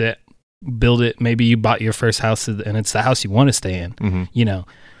 refinance it, build it. Maybe you bought your first house and it's the house you want to stay in. Mm-hmm.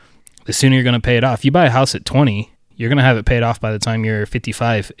 The sooner you're going to pay it off. You buy a house at 20, you're going to have it paid off by the time you're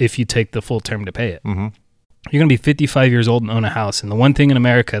 55 if you take the full term to pay it. Mm-hmm. You're going to be 55 years old and own a house. And the one thing in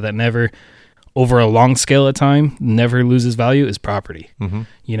America that never, over a long scale of time, never loses value is property.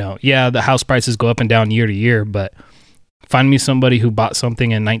 Mm-hmm. The house prices go up and down year to year, but find me somebody who bought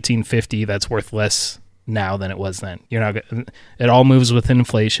something in 1950 that's worth less now than it was then. It all moves with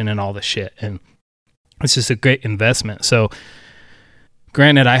inflation and all the shit. And it's just a great investment. So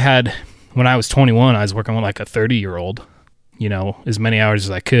granted, when I was 21, I was working with like a 30-year-old, as many hours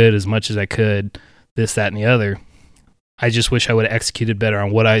as I could, as much as I could, this, that, and the other. I just wish I would have executed better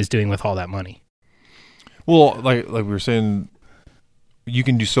on what I was doing with all that money. Well, like we were saying, you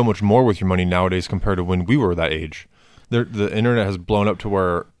can do so much more with your money nowadays compared to when we were that age. The internet has blown up to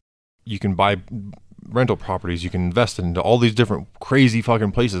where you can buy rental properties, you can invest into all these different crazy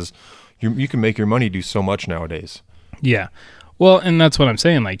fucking places. You can make your money do so much nowadays. Yeah. Well, and that's what I'm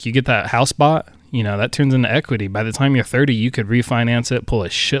saying. Like, you get that house bought, that turns into equity. By the time you're 30, you could refinance it, pull a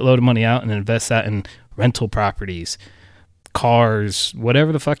shitload of money out, and invest that in rental properties, cars,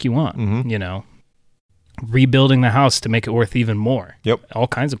 whatever the fuck you want, rebuilding the house to make it worth even more. Yep. All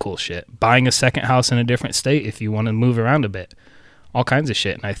kinds of cool shit. Buying a second house in a different state if you want to move around a bit. All kinds of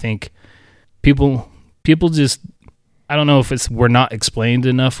shit. And I think people just, I don't know if we're not explained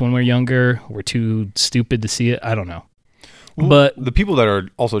enough when we're younger. We're too stupid to see it. I don't know. Well, but the people that are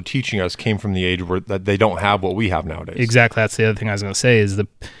also teaching us came from the age that they don't have what we have nowadays. Exactly. That's the other thing I was going to say is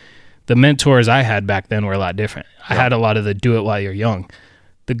the mentors I had back then were a lot different. I had a lot of the do it while you're young.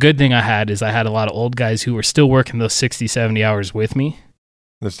 The good thing I had is I had a lot of old guys who were still working those 60, 70 hours with me.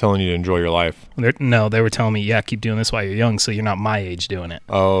 That's telling you to enjoy your life. No, they were telling me, yeah, keep doing this while you're young so you're not my age doing it.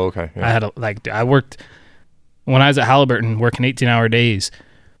 Oh, okay. Yeah. I worked, when I was at Halliburton working 18-hour days,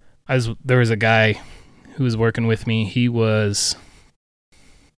 there was a guy who was working with me, he was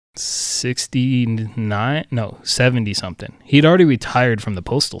 70 something. He'd already retired from the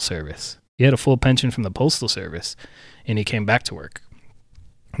Postal Service. He had a full pension from the Postal Service, and he came back to work.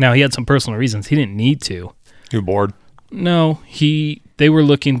 Now, he had some personal reasons. He didn't need to. You're bored? No, they were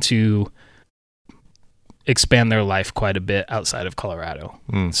looking to expand their life quite a bit outside of Colorado.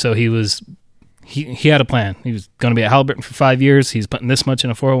 So he had a plan. He was going to be at Halliburton for 5 years. He's putting this much in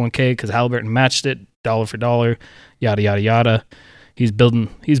a 401k because Halliburton matched it dollar for dollar, yada, yada, yada. He's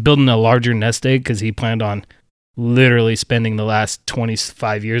building a larger nest egg because he planned on literally spending the last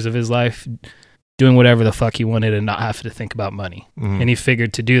 25 years of his life doing whatever the fuck he wanted and not have to think about money. And he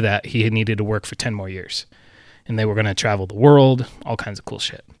figured to do that, he needed to work for 10 more years. And they were going to travel the world, all kinds of cool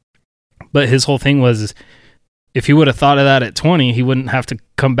shit. But his whole thing was, if he would have thought of that at 20, he wouldn't have to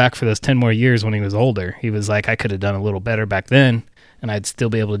come back for those 10 more years when he was older. He was like, I could have done a little better back then, and I'd still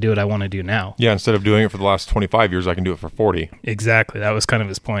be able to do what I want to do now. Yeah, instead of doing it for the last 25 years, I can do it for 40. Exactly. That was kind of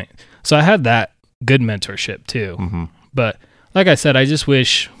his point. So I had that good mentorship too. But like I said, I just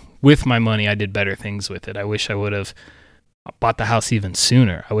wish with my money I did better things with it. I wish I would have bought the house even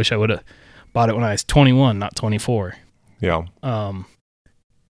sooner. I wish I would have bought it when I was 21, not 24. Yeah.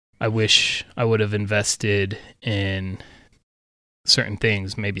 I wish I would have invested in certain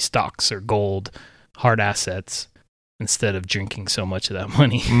things, maybe stocks or gold, hard assets, instead of drinking so much of that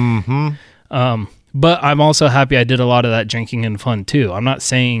money. But I'm also happy I did a lot of that drinking and fun too. I'm not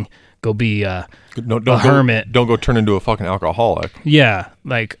saying go be a hermit. Don't go turn into a fucking alcoholic. Yeah,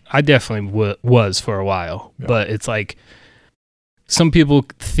 like I definitely was for a while. Yeah. But it's like some people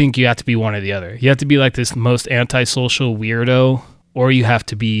think you have to be one or the other. You have to be like this most antisocial weirdo, or you have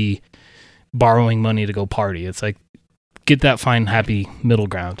to be borrowing money to go party. It's like, get that fine, happy middle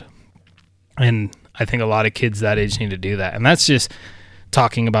ground. And I think a lot of kids that age need to do that. And that's just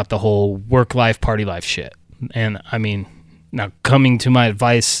talking about the whole work life, party life shit. And I mean, now coming to my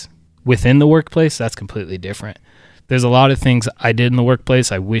advice within the workplace, that's completely different. There's a lot of things I did in the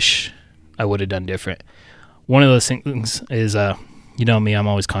workplace I wish I would have done different. One of those things is, you know me, I'm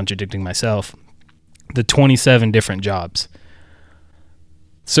always contradicting myself. The 27 different jobs.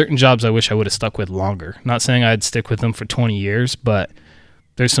 Certain jobs I wish I would have stuck with longer. Not saying I'd stick with them for 20 years, but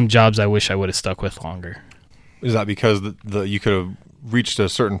there's some jobs I wish I would have stuck with longer. Is that because you could have reached a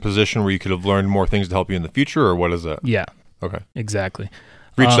certain position where you could have learned more things to help you in the future, or what is it? Yeah. Okay. Exactly.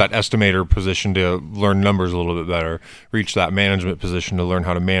 Reach that estimator position to learn numbers a little bit better. Reach that management position to learn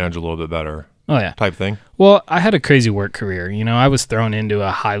how to manage a little bit better. Oh, yeah. Type thing. Well, I had a crazy work career. You know, I was thrown into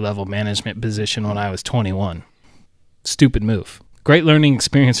a high-level management position when I was 21. Stupid move. Great learning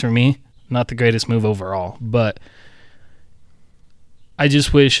experience for me. Not the greatest move overall, but I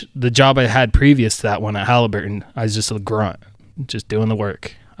just wish the job I had previous to that one at Halliburton, I was just a grunt, just doing the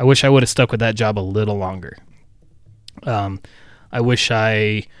work. I wish I would have stuck with that job a little longer. I wish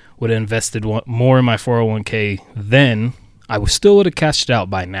I would have invested more in my 401k then. I still would have cashed it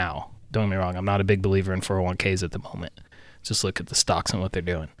out by now. Don't get me wrong. I'm not a big believer in 401ks at the moment. Just look at the stocks and what they're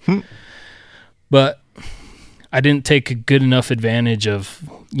doing. But I didn't take a good enough advantage of,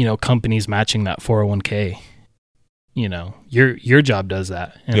 you know, companies matching that 401k. You know, your job does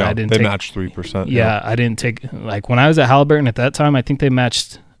that. And yeah, I didn't they match 3%. Yeah, I didn't take, like when I was at Halliburton at that time, I think they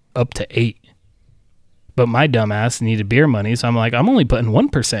matched up to 8. But my dumbass needed beer money, so I'm like, I'm only putting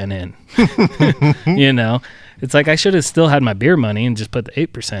 1% in. You know, it's like I should have still had my beer money and just put the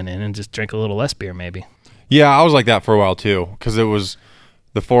 8% in and just drink a little less beer maybe. Yeah, I was like that for a while too, because it was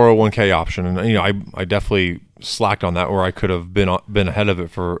the 401k option, and you know, I definitely slacked on that, where I could have been ahead of it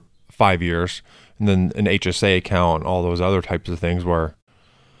for 5 years, and then an HSA account, all those other types of things where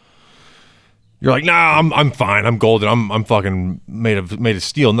you're like, nah, I'm fine. I'm golden. I'm fucking made of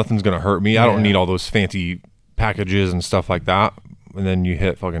steel. Nothing's gonna hurt me. I don't need all those fancy packages and stuff like that. And then you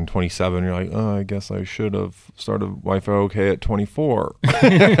hit fucking 27. You're like, oh, I guess I should have started Wi-Fi okay at 24.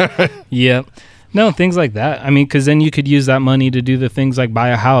 Yep. No, things like that. I mean, because then you could use that money to do the things like buy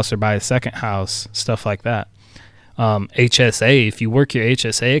a house or buy a second house, stuff like that. HSA, if you work your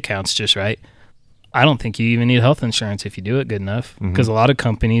HSA accounts just right, I don't think you even need health insurance if you do it good enough, because a lot of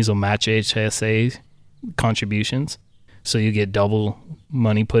companies will match HSA contributions. So you get double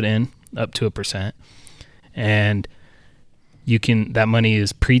money put in up to 1%. And that money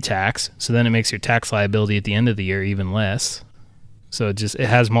is pre-tax. So then it makes your tax liability at the end of the year even less. So it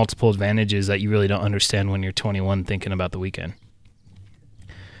has multiple advantages that you really don't understand when you're 21 thinking about the weekend.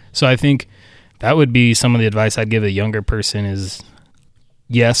 So I think that would be some of the advice I'd give a younger person is,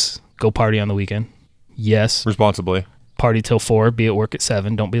 yes, go party on the weekend. Yes. Responsibly. Party till 4, be at work at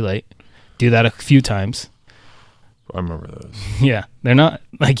 7, don't be late. Do that a few times. I remember those. Yeah, they're not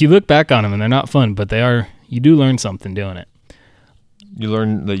like you look back on them and they're not fun, but they are. You do learn something doing it. You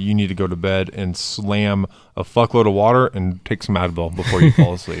learn that you need to go to bed and slam a fuckload of water and take some Advil before you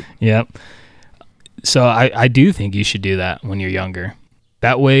fall asleep. Yep. So I do think you should do that when you're younger.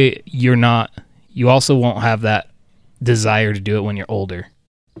 That way you also won't have that desire to do it when you're older.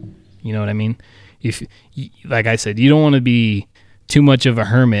 You know what I mean? If, like I said, you don't want to be too much of a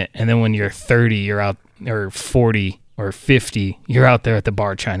hermit, and then when you're 30, you're out, or 40 or 50, you're out there at the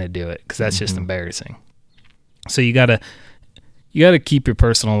bar trying to do it, because that's just embarrassing. So you gotta keep your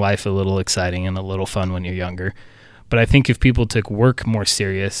personal life a little exciting and a little fun when you're younger. But I think if people took work more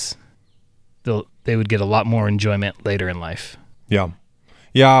serious, they would get a lot more enjoyment later in life. Yeah.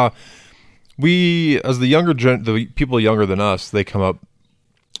 We, as the people younger than us, they come up,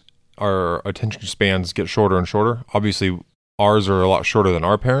 our attention spans get shorter and shorter. Obviously, ours are a lot shorter than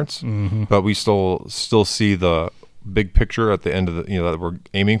our parents, but we still see the big picture at the end of the, that we're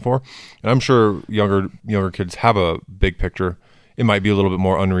aiming for. And I'm sure younger kids have a big picture. It might be a little bit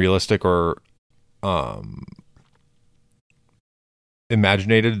more unrealistic or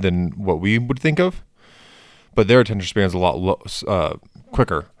imaginated than what we would think of, but their attention span is a lot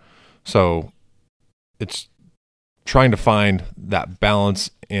quicker. So it's trying to find that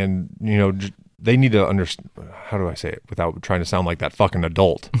balance, and they need to understand. How do I say it without trying to sound like that fucking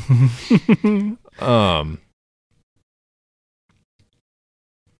adult?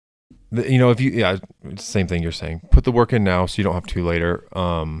 If you, it's the same thing you're saying. Put the work in now so you don't have to later.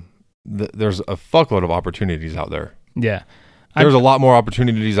 There's a fuckload of opportunities out there. Yeah. There's a lot more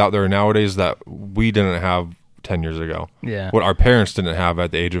opportunities out there nowadays that we didn't have 10 years ago. Yeah. What our parents didn't have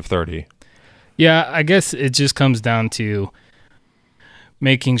at the age of 30. Yeah, I guess it just comes down to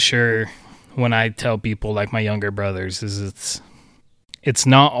making sure, when I tell people like my younger brothers, is it's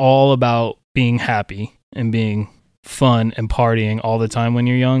not all about being happy and being fun and partying all the time when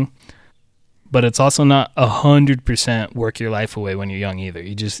you're young, but it's also not 100% work your life away when you're young either.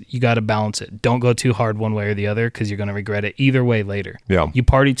 You got to balance it. Don't go too hard one way or the other, because you're going to regret it either way later. Yeah. You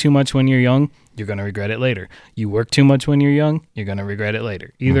party too much when you're young, you're going to regret it later. You work too much when you're young, you're going to regret it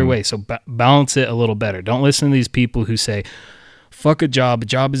later. Either way, so balance it a little better. Don't listen to these people who say, fuck a job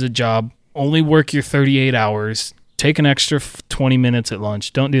is a job, only work your 38 hours, take an extra 20 minutes at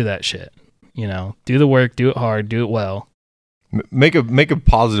lunch. Don't do that shit. Do the work, do it hard, do it well. Make a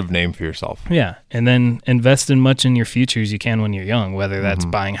positive name for yourself. Yeah, and then invest in much in your future as you can when you're young, whether that's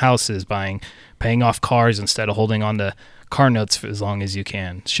buying houses, paying off cars instead of holding on to car notes for as long as you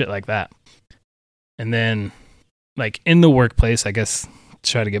can, shit like that. And then, like, in the workplace, I guess,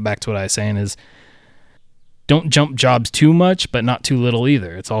 try to get back to what I was saying, is don't jump jobs too much, but not too little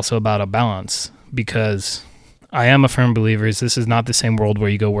either. It's also about a balance, because I am a firm believer this is not the same world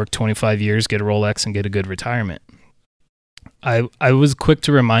where you go work 25 years, get a Rolex, and get a good retirement. I was quick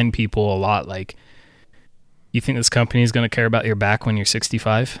to remind people a lot, like, you think this company is going to care about your back when you're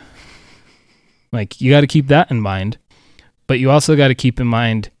 65? Like, you got to keep that in mind, but you also got to keep in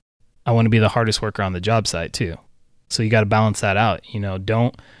mind, I want to be the hardest worker on the job site too. So you got to balance that out.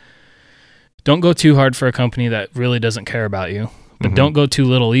 Don't go too hard for a company that really doesn't care about you, but don't go too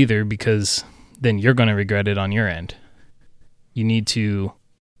little either, because then you're going to regret it on your end. You need to,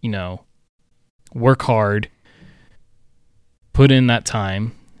 work hard, put in that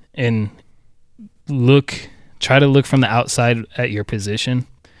time, and try to look from the outside at your position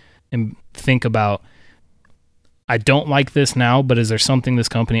and think about, I don't like this now, but is there something this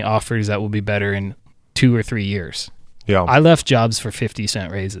company offers that will be better in 2 or 3 years? Yeah. I left jobs for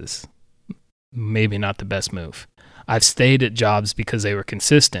 50-cent raises. Maybe not the best move. I've stayed at jobs because they were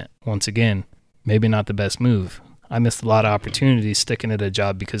consistent. Once again, maybe not the best move. I missed a lot of opportunities sticking at a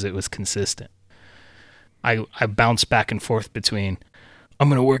job because it was consistent. I bounced back and forth between, I'm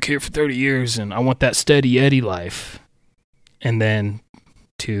going to work here for 30 years and I want that steady Eddie life, and then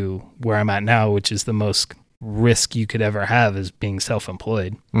to where I'm at now, which is the most risk you could ever have, is being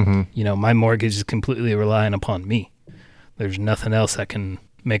self-employed. My mortgage is completely relying upon me. There's nothing else that can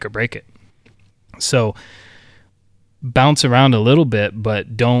make or break it. So bounce around a little bit,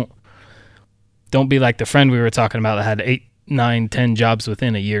 but don't be like the friend we were talking about that had 8, 9, 10 jobs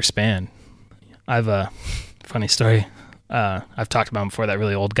within a year span. I've a funny story. I've talked about him before, that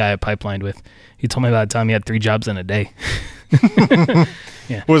really old guy I pipelined with. He told me about the time he had 3 jobs in a day.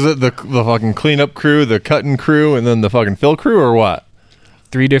 Yeah. Was it the fucking cleanup crew, the cutting crew, and then the fucking fill crew, or what?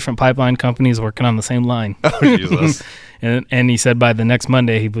 3 different pipeline companies working on the same line. Oh, Jesus. And he said by the next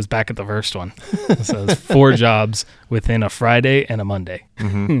Monday he was back at the first one. So it's 4 jobs within a Friday and a Monday.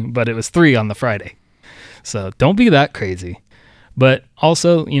 But it was 3 on the Friday. So don't be that crazy. But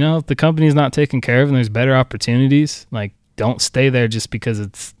also, if the company's not taken care of and there's better opportunities, like, don't stay there just because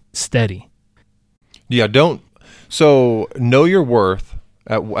it's steady. Yeah, so know your worth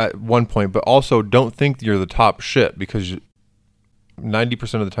at one point, but also don't think you're the top shit, because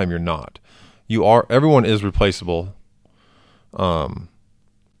 90% of the time you're not. Everyone is replaceable.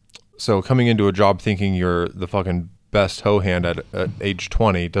 So coming into a job thinking you're the fucking best hoe hand at age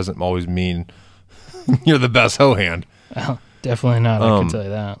 20 doesn't always mean you're the best hoe hand. Well, definitely not. I can tell you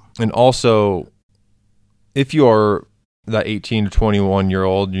that. And also, if you're that 18 to 21 year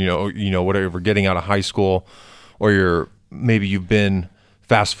old, whatever, getting out of high school, or maybe you've been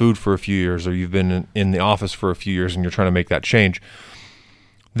fast food for a few years, or you've been in the office for a few years and you're trying to make that change,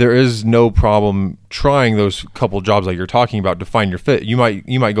 there is no problem trying those couple jobs like you're talking about to find your fit. You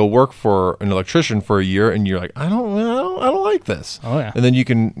might go work for an electrician for a year and you're like, I don't like this. Oh yeah. And then you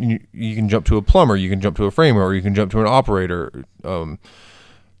can jump to a plumber, you can jump to a framer, or you can jump to an operator.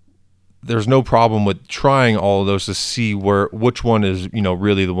 There's no problem with trying all of those to see which one is,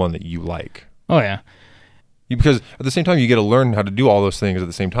 really the one that you like. Oh yeah. Because at the same time, you get to learn how to do all those things at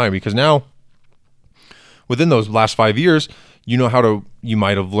the same time, because now within those last 5 years, you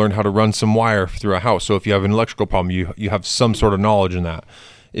might have learned how to run some wire through a house. So if you have an electrical problem, you have some sort of knowledge in that.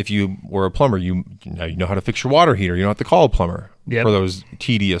 If you were a plumber, you know how to fix your water heater. You don't have to call a plumber for those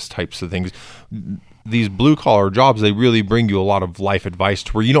tedious types of things. These blue collar jobs, they really bring you a lot of life advice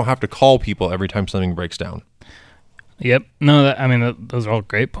to where you don't have to call people every time something breaks down. Yep. No, those are all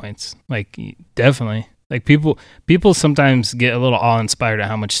great points. Like, definitely. Like, people sometimes get a little awe-inspired at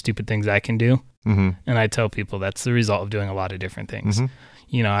how much stupid things I can do. Mm-hmm. And I tell people that's the result of doing a lot of different things.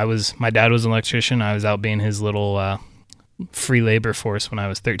 Mm-hmm. My dad was an electrician. I was out being his little free labor force when I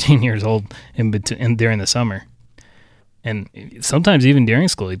was 13 years old during the summer. And sometimes even during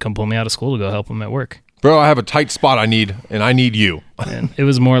school, he'd come pull me out of school to go help him at work. Bro, I have a tight spot I need you. And it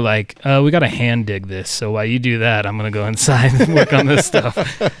was more like, we got to hand dig this. So while you do that, I'm going to go inside and work on this stuff.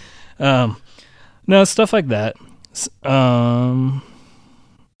 No, stuff like that.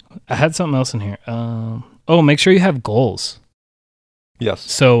 I had something else in here. Make sure you have goals. Yes.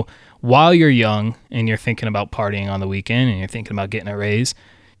 So while you're young and you're thinking about partying on the weekend and you're thinking about getting a raise,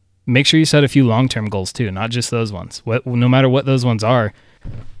 make sure you set a few long-term goals too, not just those ones. No matter what those ones are,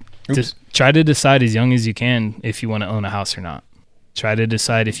 just try to decide as young as you can if you want to own a house or not. Try to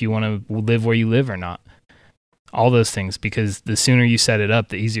decide if you want to live where you live or not. All those things, because the sooner you set it up,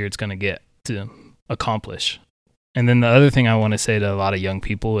 the easier it's going to get to accomplish. And then the other thing I want to say to a lot of young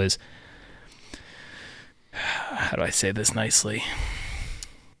people is, how do I say this nicely?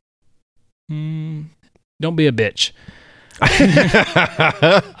 Don't be a bitch.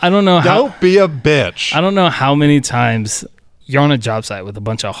 I don't know how. Don't be a bitch. I don't know how many times you're on a job site with a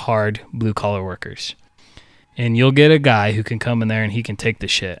bunch of hard blue collar workers, and you'll get a guy who can come in there and he can take the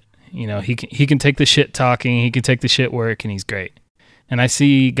shit. He can take the shit talking, he can take the shit work, and he's great. And I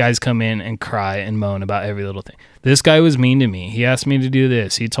see guys come in and cry and moan about every little thing. This guy was mean to me. He asked me to do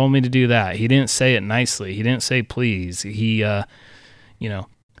this. He told me to do that. He didn't say it nicely. He didn't say please.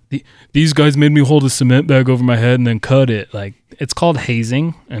 These guys made me hold a cement bag over my head and then cut it. Like, it's called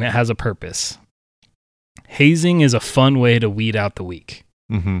hazing, and it has a purpose. Hazing is a fun way to weed out the weak.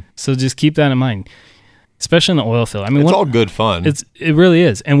 Mm-hmm. So just keep that in mind, especially in the oil field. It's all good fun. It really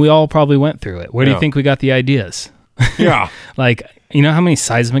is. And we all probably went through it. Where do you think we got the ideas? Yeah. Like, you know how many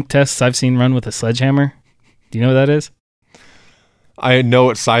seismic tests I've seen run with a sledgehammer? Do you know what that is? I know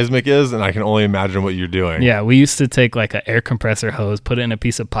what seismic is, and I can only imagine what you're doing. Yeah, we used to take like an air compressor hose, put it in a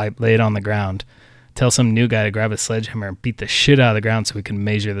piece of pipe, lay it on the ground, tell some new guy to grab a sledgehammer and beat the shit out of the ground so we can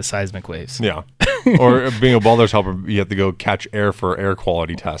measure the seismic waves. Yeah. Or being a welder's helper, you have to go catch air for air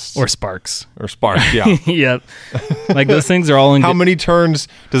quality tests. Or sparks. Yeah. Yep. Like, those things are all in. How many turns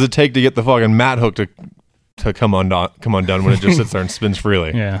does it take to get the fucking mat hook to come undone when it just sits there and spins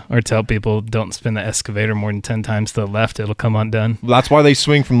freely? Yeah. Or tell people, don't spin the excavator more than 10 times to the left, it'll come undone. That's why they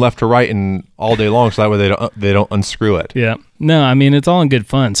swing from left to right and all day long, so that way they don't unscrew it. Yeah. No, I mean, it's all in good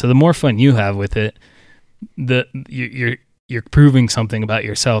fun. So the more fun you have with it, you're proving something about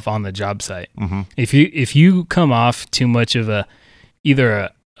yourself on the job site. Mm-hmm. If you come off too much of either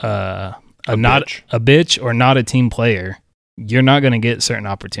a bitch or not a team player, you're not going to get certain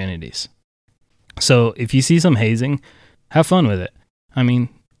opportunities. So if you see some hazing, have fun with it. I mean,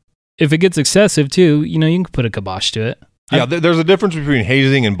 if it gets excessive too, you can put a kibosh to it. Yeah, there's a difference between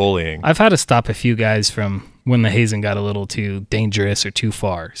hazing and bullying. I've had to stop a few guys from when the hazing got a little too dangerous or too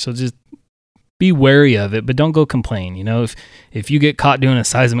far. So just be wary of it, but don't go complain. If you get caught doing a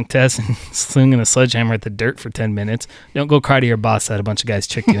seismic test and slinging a sledgehammer at the dirt for 10 minutes, don't go cry to your boss that a bunch of guys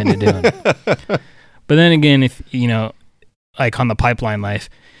tricked you into doing it. But then again, if like on the pipeline life,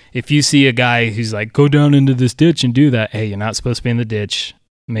 if you see a guy who's like, go down into this ditch and do that, hey, you're not supposed to be in the ditch.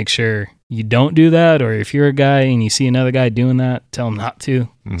 Make sure you don't do that. Or if you're a guy and you see another guy doing that, tell him not to.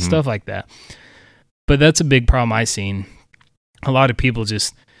 Stuff like that. But that's a big problem I've seen. A lot of people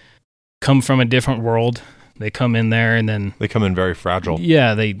just come from a different world. They come in there and then they come in very fragile.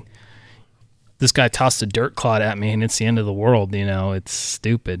 Yeah, this guy tossed a dirt clod at me and it's the end of the world. It's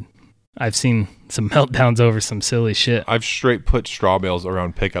stupid. I've seen some meltdowns over some silly shit. I've straight put straw bales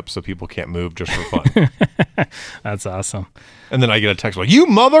around pickups so people can't move just for fun. That's awesome. And then I get a text like, you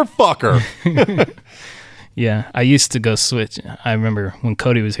motherfucker. Yeah, I used to go switch. I remember when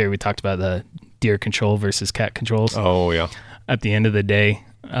Cody was here, we talked about the deer control versus cat controls. Oh, yeah. At the end of the day,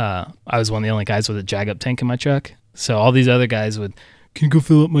 I was one of the only guys with a jag-up tank in my truck. So all these other guys would, can you go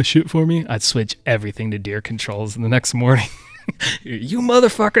fill up my shit for me? I'd switch everything to deer controls. And the next morning, you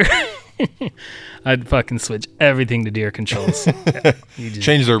motherfucker. I'd fucking switch everything to deer controls.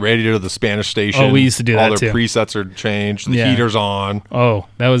 Change their radio to the Spanish station. Oh, we used to do that too. All their presets are changed. The heater's on. Oh,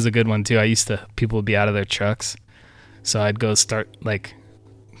 that was a good one too. People would be out of their trucks. So I'd go start, like,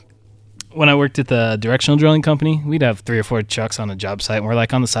 when I worked at the directional drilling company, we'd have 3 or 4 trucks on a job site. And we're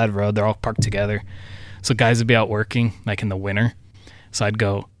like on the side of the road. They're all parked together. So guys would be out working like in the winter. So I'd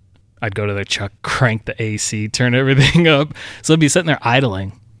go to their truck, crank the AC, turn everything up. So I'd be sitting there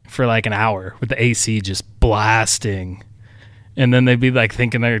idling for like an hour with the AC just blasting. And then they'd be like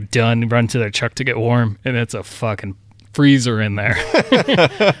thinking they're done, run to their truck to get warm. And it's a fucking freezer in there.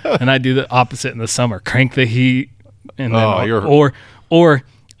 And I do the opposite in the summer, crank the heat. And then, or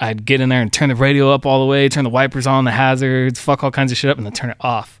I'd get in there and turn the radio up all the way, turn the wipers on, the hazards, fuck all kinds of shit up, and then turn it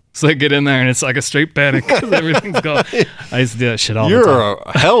off. So I get in there and it's like a straight panic because everything's going. I used to do that shit all the time. You're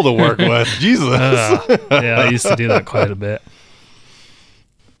a hell to work with. Jesus. Yeah, I used to do that quite a bit.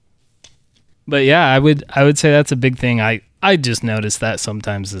 But yeah, I would say that's a big thing. I just noticed that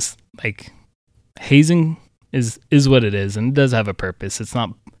sometimes this, like, hazing is what it is, and it does have a purpose. It's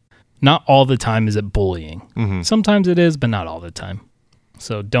not all the time is it bullying. Mm-hmm. Sometimes it is, but not all the time.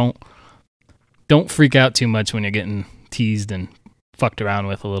 So don't freak out too much when you're getting teased and fucked around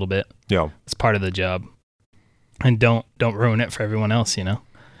with a little bit. Yeah. It's part of the job. And don't ruin it for everyone else,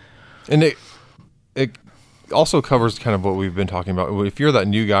 And it also covers kind of what we've been talking about. If you're that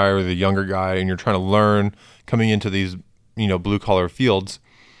new guy or the younger guy and you're trying to learn coming into these, blue collar fields,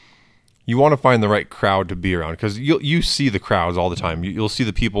 you want to find the right crowd to be around, because you see the crowds all the time. You'll see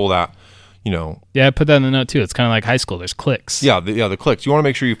the people that, Yeah, I put that in the note too. It's kind of like high school. There's cliques. Yeah, the cliques. You want to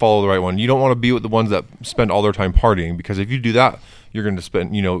make sure you follow the right one. You don't want to be with the ones that spend all their time partying, because if you do that, you're going to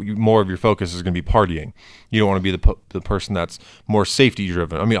spend, more of your focus is going to be partying. You don't want to be the person that's more safety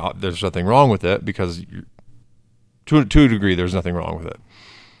driven. I mean, there's nothing wrong with it, because to a degree, there's nothing wrong with it.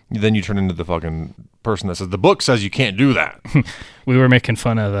 Then you turn into the fucking person that says, the book says you can't do that. We were making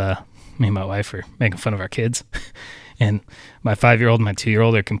fun of, me and my wife were making fun of our kids. And my 5-year-old and my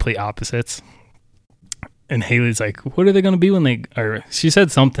 2-year-old are complete opposites. And Haley's like, what are they going to be when she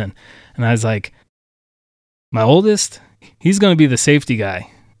said something. And I was like, my oldest, he's going to be the safety guy.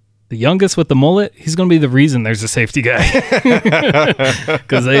 The youngest with the mullet, he's going to be the reason there's a safety guy.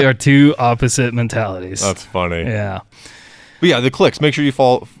 Because they are two opposite mentalities. That's funny. Yeah. But yeah, the cliques, make sure you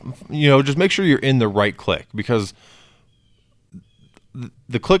follow, just make sure you're in the right clique, because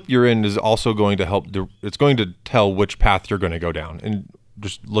the clique you're in is also going to help. It's going to tell which path you're going to go down, and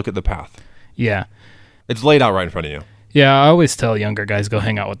just look at the path. Yeah. It's laid out right in front of you. Yeah, I always tell younger guys, go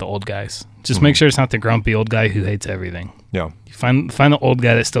hang out with the old guys. Just make sure it's not the grumpy old guy who hates everything. Yeah. You find the old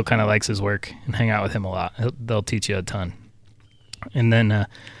guy that still kind of likes his work and hang out with him a lot. They'll teach you a ton. And then...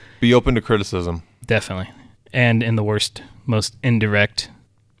 be open to criticism. Definitely. And in the worst, most indirect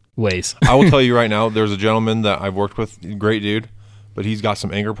ways. I will tell you right now, there's a gentleman that I've worked with, great dude, but he's got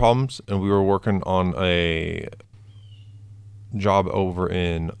some anger problems, and we were working on a job over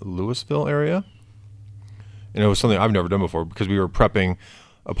in Louisville area. And it was something I've never done before, because we were prepping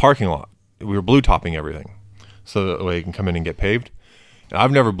a parking lot. We were blue topping everything so that way he can come in and get paved. And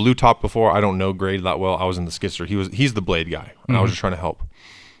I've never blue topped before. I don't know grade that well. I was in the skidster. He's the blade guy, and I was just trying to help.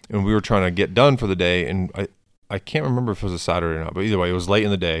 And we were trying to get done for the day, and I can't remember if it was a Saturday or not, but either way, it was late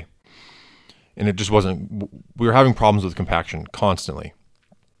in the day, and it just wasn't. We were having problems with compaction constantly,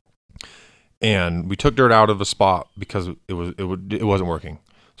 and we took dirt out of a spot because it wasn't working.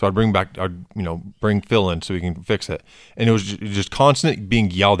 So I'd bring Phil in so we can fix it, and it was just constant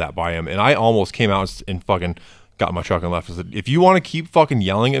being yelled at by him, and I almost came out and fucking got in my truck and left. I said, if you want to keep fucking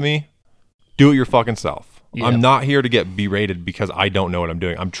yelling at me, do it your fucking self. Yeah. I'm not here to get berated because I don't know what I'm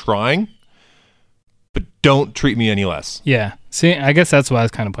doing. I'm trying, but don't treat me any less. Yeah. See, I guess that's what I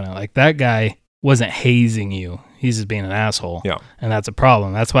was kind of putting out. Like, that guy wasn't hazing you. He's just being an asshole. Yeah. And that's a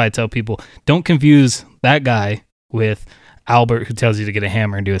problem. That's why I tell people, don't confuse that guy with Albert who tells you to get a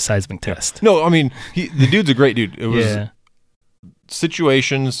hammer and do a seismic test. No, I mean, the dude's a great dude. It was Yeah.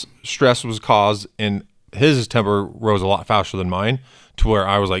 situations, stress was caused, and his temper rose a lot faster than mine to where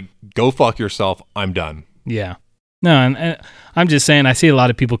I was like, go fuck yourself. I'm done. Yeah. No, and I'm just saying, I see a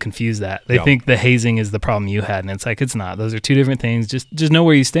lot of people confuse that. They Yeah. think the hazing is the problem you had, and it's like, it's not. Those are two different things. Just know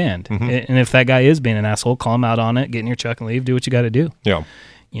where you stand. Mhm. And if that guy is being an asshole, call him out on it, get in your truck and leave, do what you got to do. Yeah.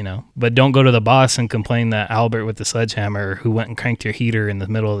 You know, but don't go to the boss and complain that Albert with the sledgehammer who went and cranked your heater in the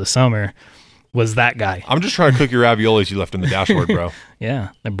middle of the summer was that guy. I'm just trying to cook your raviolis you left in the dashboard, bro. Yeah,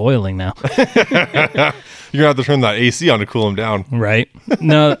 they're boiling now. You're going to have to turn that AC on to cool them down. Right.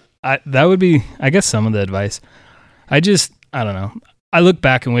 No, that would be, I guess, some of the advice. I don't know. I look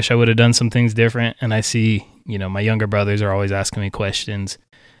back and wish I would have done some things different. And I see, you know, my younger brothers are always asking me questions.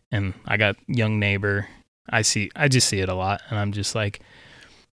 And I got young neighbor. I just see it a lot. And I'm just like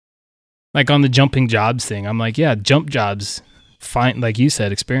on the jumping jobs thing, I'm like, yeah, jump jobs, fine. Like you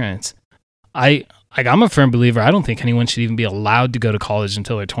said, experience. I'm a firm believer. I don't think anyone should even be allowed to go to college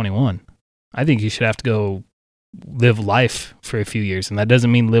until they're 21. I think you should have to go live life for a few years. And that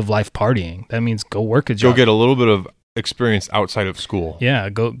doesn't mean live life partying. That means go work a job. Go get a little bit of experience outside of school. Yeah,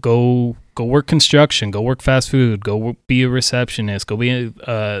 go work construction, go work fast food, go be a receptionist, go be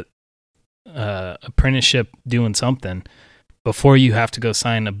a apprenticeship doing something before you have to go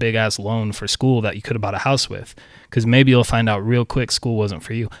sign a big ass loan for school that you could have bought a house with. Because maybe you'll find out real quick school wasn't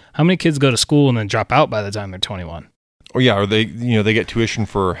for you. How many kids go to school and then drop out by the time they're 21? Or yeah, or they get tuition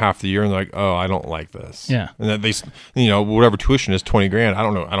for half the year and they're like, oh, I don't like this. Yeah. And then they, whatever tuition is, $20,000. I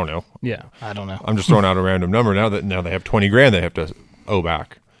don't know. Yeah, I don't know. I'm just throwing out a random number now they have $20,000 they have to owe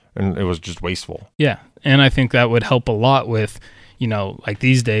back. And it was just wasteful. Yeah. And I think that would help a lot with, you know, like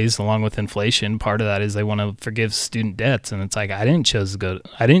these days, along with inflation, part of that is they want to forgive student debts. And it's like, I didn't choose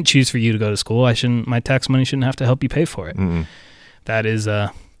for you to go to school. My tax money shouldn't have to help you pay for it. Mm-mm. That is,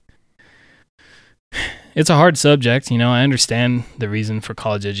 it's a hard subject. You know, I understand the reason for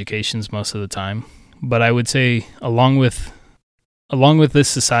college educations most of the time, but I would say along with this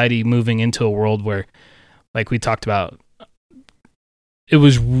society moving into a world where, like we talked about, it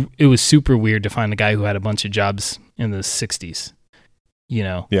was super weird to find a guy who had a bunch of jobs in the 60s, you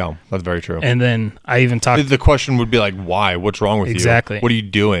know? Yeah, that's very true. And then I even talked. The question would be like, why? What's wrong with you? Exactly. What are you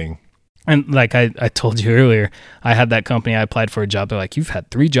doing? And like I told you earlier, I had that company, I applied for a job. They're like, you've had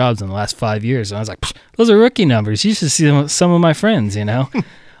 3 jobs in the last 5 years. And I was like, those are rookie numbers. You should see some of my friends, you know?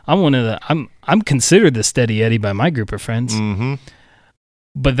 I'm considered the steady Eddie by my group of friends. Mm-hmm.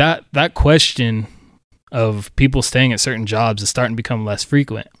 But that question of people staying at certain jobs is starting to become less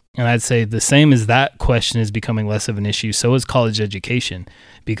frequent. And I'd say the same as that question is becoming less of an issue, so is college education.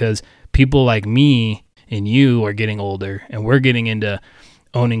 Because people like me and you are getting older, and we're getting into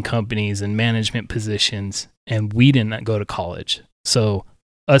owning companies and management positions, and we didn't go to college. So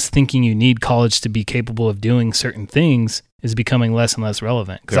us thinking you need college to be capable of doing certain things is becoming less and less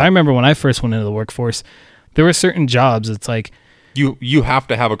relevant. Because I remember when I first went into the workforce, there were certain jobs, it's like, you have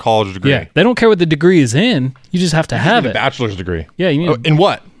to have a college degree. yeah, they don't care what the degree is in. You just have to have a it. bachelor's degree. Yeah, you need in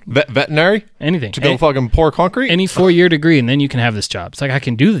what? Veterinary? anything. To go fucking pour concrete? Any 4-year degree, and then you can have this job. It's like, I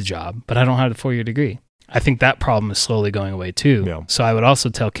can do the job, but I don't have the 4-year degree. I think that problem is slowly going away too. Yeah. So I would also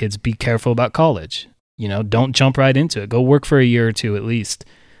tell kids, be careful about college. You know, don't jump right into it. Go work for a year or two at least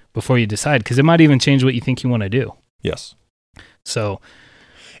before you decide, because it might even change what you think you want to do. Yes. So,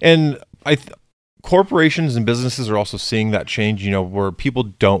 and corporations and businesses are also seeing that change, you know, where people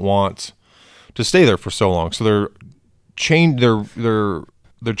don't want to stay there for so long. So they're changing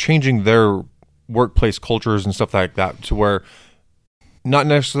their workplace cultures and stuff like that to where not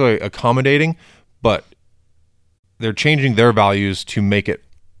necessarily accommodating, but they're changing their values to make it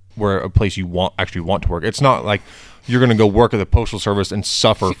where a place you actually want to work. It's not like you're going to go work at the postal service and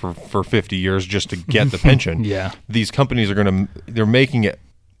suffer for 50 years just to get the pension. Yeah. These companies they're making it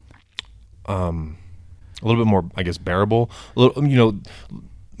a little bit more, I guess, bearable, a little, you know,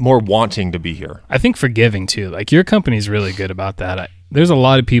 more wanting to be here. I think forgiving too. Like, your company's really good about that. There's a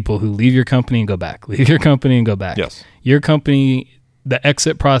lot of people who leave your company and go back, leave your company and go back. Yes. Your company, the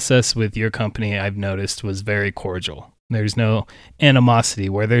exit process with your company, I've noticed, was very cordial. There's no animosity,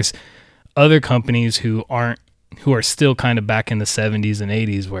 where there's other companies who are still kind of back in the 70s and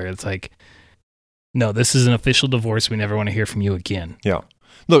 80s, where it's like, no, this is an official divorce. We never want to hear from you again. Yeah.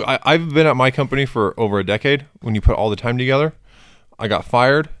 Look, I've been at my company for over a decade. When you put all the time together, I got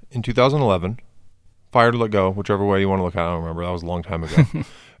fired in 2011. Fired or let go, whichever way you want to look at it. I don't remember. That was a long time ago.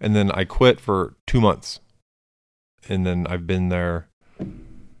 And then I quit for 2 months. And then I've been there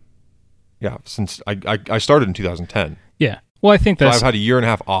Yeah, since I started in 2010. Yeah. Well, I think So that's I've had a year and a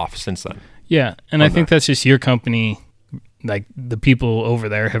half off since then. yeah, and I think that's just your company. Like the people over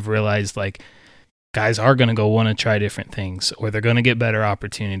there have realized, like guys are going to go want to try different things, or they're going to get better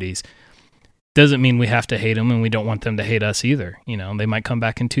opportunities. Doesn't mean we have to hate them, and we don't want them to hate us either. You know, they might come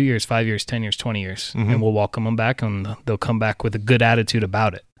back in 2 years, 5 years, 10 years, 20 years, and we'll welcome them back, and they'll come back with a good attitude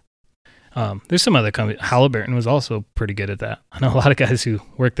about it. There's some other companies. Halliburton was also pretty good at that. I know a lot of guys who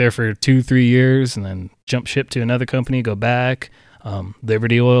work there for 2-3 years and then jump ship to another company, go back.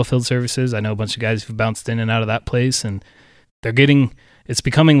 Liberty Oilfield Services. I know a bunch of guys who've bounced in and out of that place, and it's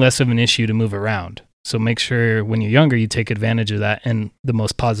becoming less of an issue to move around. So make sure when you're younger, you take advantage of that in the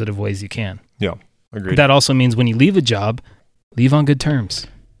most positive ways you can. Yeah, agreed. That also means when you leave a job, leave on good terms.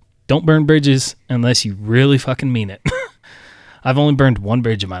 Don't burn bridges unless you really fucking mean it. I've only burned one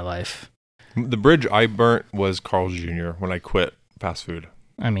bridge in my life. The bridge I burnt was Carl's Jr. when I quit fast food.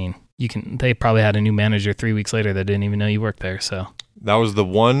 I mean, they probably had a new manager 3 weeks later that didn't even know you worked there. So that was the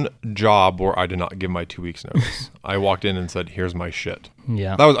one job where I did not give my 2 weeks notice. I walked in and said, "Here's my shit."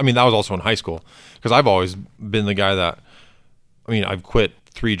 Yeah. That was also in high school, because I've always been the guy that, I've quit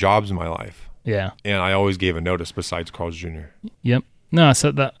 3 jobs in my life. Yeah. And I always gave a notice besides Carl's Jr. Yep. No,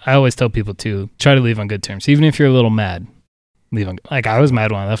 so that I always tell people too, try to leave on good terms. Even if you're a little mad, leave on, like I was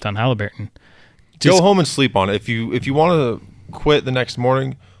mad when I left on Halliburton. Go home and sleep on it. If you want to quit the next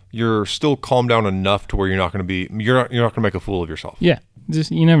morning, you're still calmed down enough to where you're not going to make a fool of yourself. Yeah.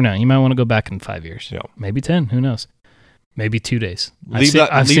 Just, you never know. You might want to go back in 5 years. Yeah. Maybe 10. Who knows? Maybe 2 days.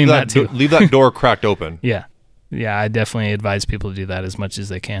 I've seen that too. Leave that door cracked open. Yeah. Yeah. I definitely advise people to do that as much as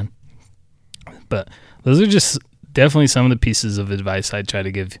they can. But those are just definitely some of the pieces of advice I'd try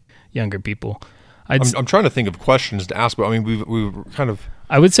to give younger people. I'm trying to think of questions to ask, but we've kind of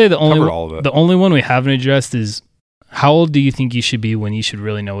I would say the all of it. only one we haven't addressed is how old do you think you should be when you should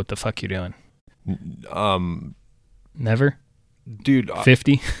really know what the fuck you're doing? Never? Dude.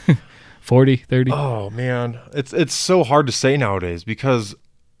 50? 40? 30? Oh, man. It's so hard to say nowadays, because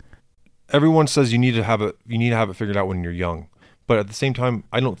everyone says you need to have it figured out when you're young. But at the same time,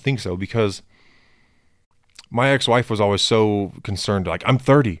 I don't think so, because my ex-wife was always so concerned, like, I'm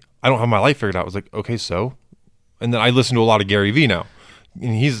 30. I don't have my life figured out. I was like, okay, so? And then I listen to a lot of Gary Vee now.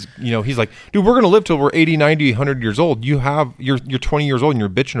 And he's like, dude, we're going to live till we're 80, 90, 100 years old. You're 20 years old and you're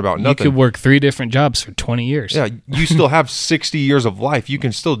bitching about nothing. You could work 3 different jobs for 20 years. Yeah, you still have 60 years of life. You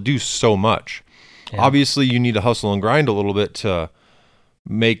can still do so much. Yeah. Obviously, you need to hustle and grind a little bit to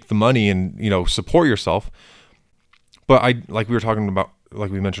make the money and, support yourself. But like we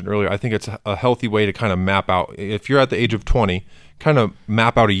mentioned earlier, I think it's a healthy way to kind of map out. If you're at the age of 20, kind of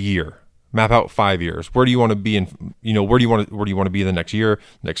map out a year. Map out 5 years. Where do you want to be in, where do you want to be the next year,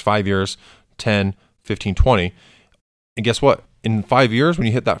 next 5 years, 10, 15, 20? And guess what? In 5 years, when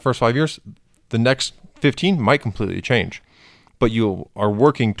you hit that first 5 years, the next 15 might completely change. But you are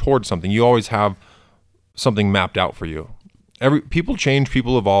working towards something. You always have something mapped out for you. People change,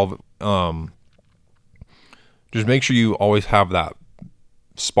 people evolve. Just make sure you always have that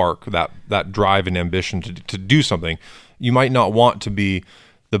spark, that drive and ambition to do something. You might not want to be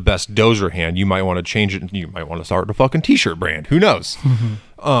the best dozer hand. You might want to change it. You might want to start a fucking t-shirt brand. Who knows?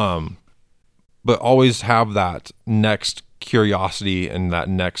 But always have that next curiosity and that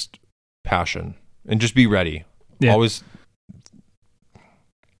next passion, and just be ready. Yeah. Always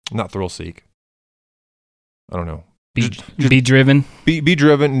not thrill seek. I don't know. Be driven. Be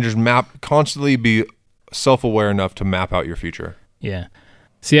driven, and just constantly be self-aware enough to map out your future. Yeah.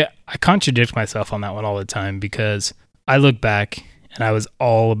 See, I contradict myself on that one all the time, because I look back and I was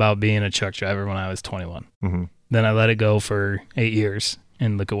all about being a truck driver when I was 21. Mm-hmm. Then I let it go for 8 years,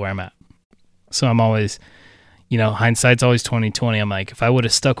 and look at where I'm at. So I'm always, hindsight's always 20/20. I'm like, if I would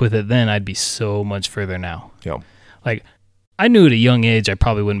have stuck with it then, I'd be so much further now. Yeah. Like, I knew at a young age I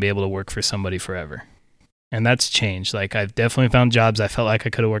probably wouldn't be able to work for somebody forever. And that's changed. Like, I've definitely found jobs I felt like I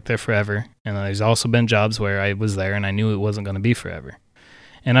could have worked there forever. And there's also been jobs where I was there and I knew it wasn't going to be forever.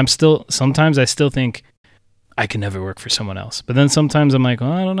 And sometimes I still think I can never work for someone else. But then sometimes I'm like,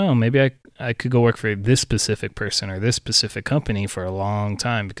 well, I don't know. Maybe I could go work for this specific person or this specific company for a long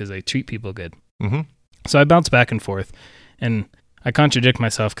time because they treat people good. Mm-hmm. So I bounce back and forth. And I contradict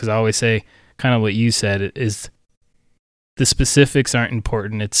myself, because I always say kind of what you said is the specifics aren't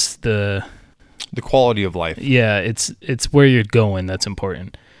important. It's the quality of life. Yeah, it's where you're going that's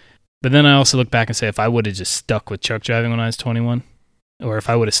important. But then I also look back and say, if I would have just stuck with truck driving when I was 21, or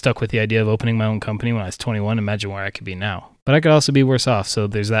if I would have stuck with the idea of opening my own company when I was 21, imagine where I could be now. But I could also be worse off, so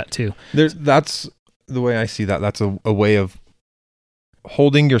there's that too. That's the way I see that. That's a way of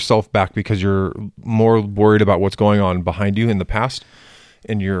holding yourself back because you're more worried about what's going on behind you in the past,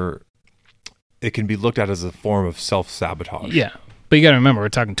 and you're it can be looked at as a form of self-sabotage. Yeah. But you got to remember, we're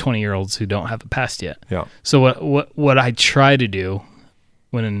talking 20-year-olds who don't have a past yet. Yeah. So what I try to do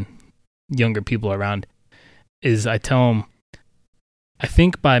when younger people are around is I tell them, I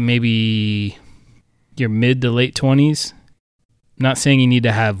think by maybe your mid to late 20s, I'm not saying you need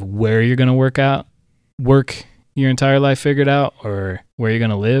to have where you're going to work your entire life figured out or where you're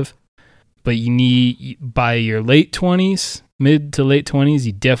going to live, but you need, by your late 20s, mid to late 20s,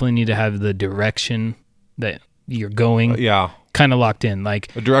 you definitely need to have the direction that you're going. Kind of locked in.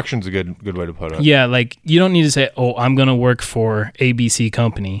 Like, a direction's a good way to put it. Yeah, like you don't need to say, "Oh, I'm going to work for ABC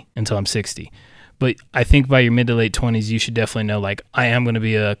company until I'm 60." But I think by your mid to late 20s, you should definitely know, like, I am going to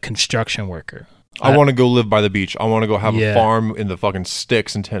be a construction worker. I want to go live by the beach. I want to go have a farm in the fucking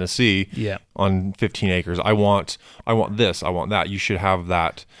sticks in Tennessee on 15 acres. I want this. I want that. You should have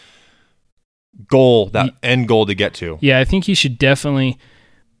that goal, that end goal to get to. Yeah, I think you should definitely,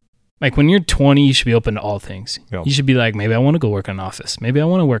 like, when you're 20, you should be open to all things. Yeah. You should be like, maybe I want to go work in an office. Maybe I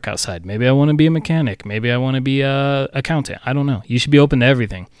want to work outside. Maybe I want to be a mechanic. Maybe I want to be a accountant. I don't know. You should be open to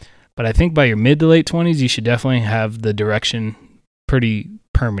everything. But I think by your mid to late 20s, you should definitely have the direction pretty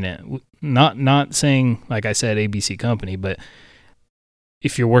permanent. Not saying, like I said, ABC company, but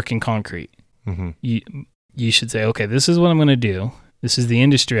if you're working concrete, you should say, okay, this is what I'm going to do. This is the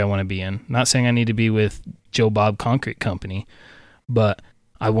industry I want to be in. Not saying I need to be with Joe Bob Concrete Company, but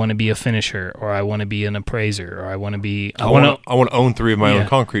I want to be a finisher, or I want to be an appraiser, or I want to be. I want to own 3 of my own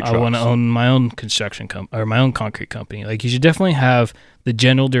concrete trucks. I want to own my own construction or my own concrete company. Like, you should definitely have the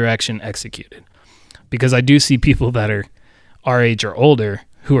general direction executed, because I do see people that are our age or older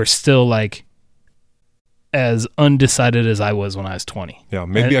who are still like as undecided as I was when I was 20. Yeah,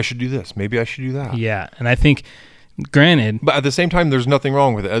 maybe I should do this. Maybe I should do that. Yeah, and I think, granted, but at the same time, there's nothing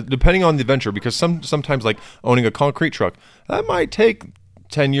wrong with it, depending on the venture. Because sometimes, like owning a concrete truck, that might take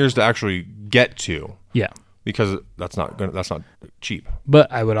 10 years to actually get to. Yeah. Because that's not cheap.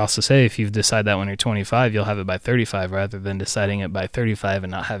 But I would also say, if you decide that when you're 25, you'll have it by 35 rather than deciding it by 35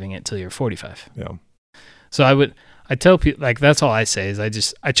 and not having it till you're 45. Yeah. So I tell people, like, that's all I say is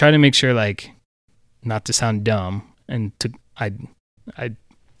I try to make sure, like, not to sound dumb, and I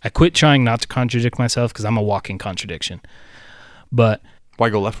quit trying not to contradict myself, because I'm a walking contradiction. But why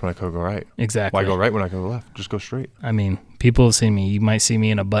go left when I could go right? Exactly. Why go right when I can go left? Just go straight. I mean, people have seen me. You might see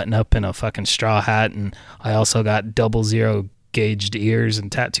me in a button-up and a fucking straw hat, and I also got 00 gauged ears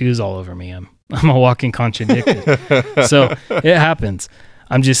and tattoos all over me. I'm a walking contradiction. So it happens.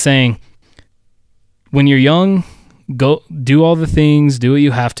 I'm just saying, when you're young, go do all the things, do what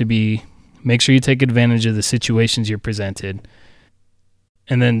you have to be, make sure you take advantage of the situations you're presented,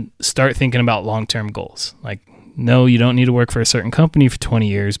 and then start thinking about long-term goals. Like, no, you don't need to work for a certain company for 20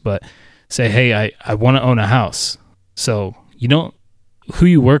 years, but say, hey, I want to own a house. So who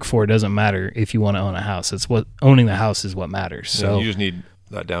you work for doesn't matter if you want to own a house. It's what owning the house is what matters. Yeah, so you just need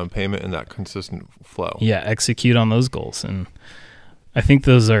that down payment and that consistent flow. Yeah, execute on those goals. And I think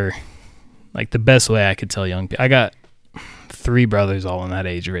those are like the best way I could tell young people. I got 3 brothers all in that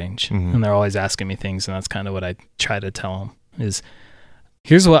age range, and they're always asking me things, and that's kind of what I try to tell them is,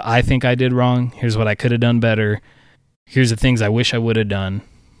 here's what I think I did wrong. Here's what I could have done better. Here's the things I wish I would have done.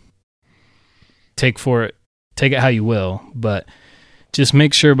 Take it how you will, but just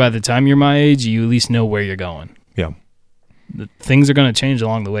make sure by the time you're my age, you at least know where you're going. Yeah. Things are going to change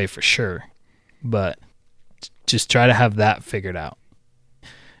along the way for sure, but just try to have that figured out.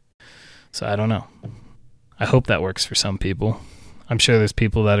 So I don't know. I hope that works for some people. I'm sure there's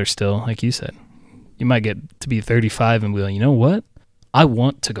people that are still, like you said, you might get to be 35 and be like, you know what? I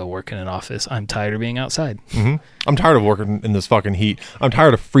want to go work in an office. I'm tired of being outside. I'm tired of working in this fucking heat. I'm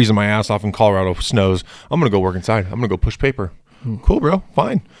tired of freezing my ass off in Colorado snows. I'm going to go work inside. I'm going to go push paper. Cool, bro.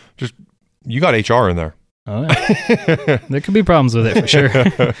 Fine. Just, you got HR in there. Oh, yeah. There could be problems with it for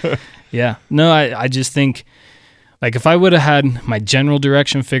sure. Yeah. No, I just think, like, if I would have had my general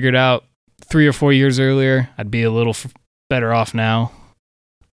direction figured out 3 or 4 years earlier, I'd be a little better off now.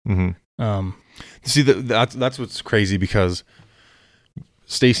 See, that's what's crazy, because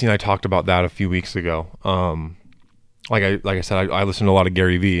Stacy and I talked about that a few weeks ago. Like I said, I listen to a lot of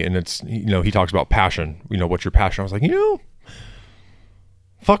Gary Vee, and it's, he talks about passion. What's your passion? I was like,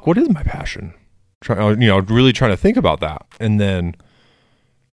 fuck, what is my passion? Really trying to think about that. And then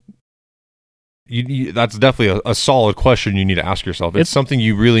that's definitely a solid question you need to ask yourself. It's something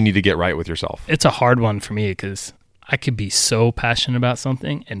you really need to get right with yourself. It's a hard one for me, because I could be so passionate about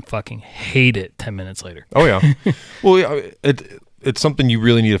something and fucking hate it 10 minutes later. Oh, yeah. Well, yeah, it's something you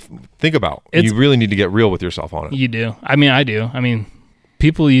really need to think about. You really need to get real with yourself on it. You do. I mean, I do. I mean,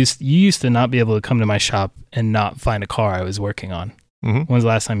 you used to not be able to come to my shop and not find a car I was working on. Mm-hmm. When's the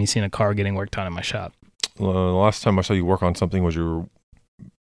last time you seen a car getting worked on in my shop? The last time I saw you work on something was your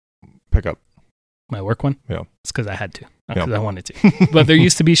pickup. My work one? Yeah. It's because I had to. Not because I wanted to. But there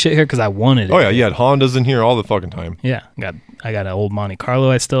used to be shit here because I wanted it. Oh, yeah. You had Hondas in here all the fucking time. Yeah. I got an old Monte Carlo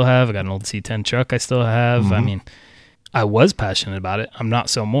I still have. I got an old C10 truck I still have. Mm-hmm. I mean, I was passionate about it. I'm not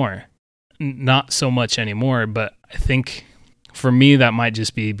so much anymore, but I think for me that might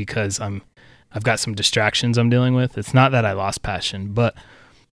just be because I've got some distractions I'm dealing with. It's not that I lost passion, but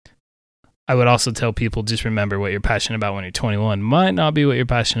I would also tell people just remember what you're passionate about when you're 21 might not be what you're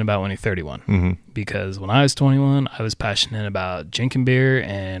passionate about when you're 31. Mm-hmm. Because when I was 21, I was passionate about drinking beer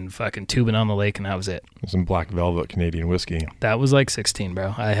and fucking tubing on the lake, and that was it. Some Black Velvet Canadian whiskey. That was like 16,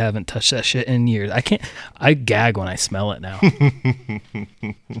 bro. I haven't touched that shit in years. I gag when I smell it now.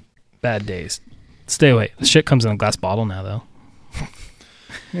 Bad days. Stay away. The shit comes in a glass bottle now, though.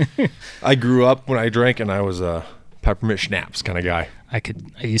 I grew up when I drank, and I was a peppermint schnapps kind of guy. I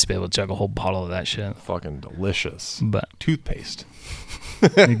used to be able to chug a whole bottle of that shit. Fucking delicious. But toothpaste.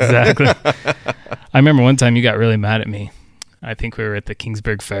 Exactly. I remember one time you got really mad at me. I think we were at the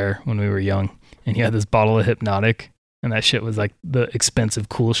Kingsburg Fair when we were young, and you had this bottle of Hypnotic, and that shit was like the expensive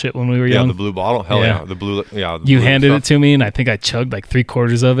cool shit when we were young. Yeah, the blue bottle. Hell yeah. The blue. Yeah. You handed it to me, and I think I chugged like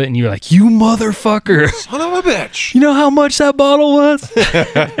 3/4 of it, and you were like, "You motherfucker, son of a bitch! You know how much that bottle was?"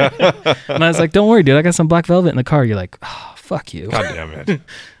 And I was like, "Don't worry, dude. I got some Black Velvet in the car." You're like, "Oh, fuck you. God damn it.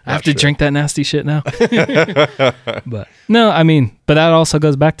 I have to drink that nasty shit now." But no, I mean, but that also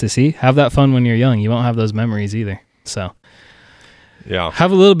goes back to have that fun when you're young. You won't have those memories either. So yeah,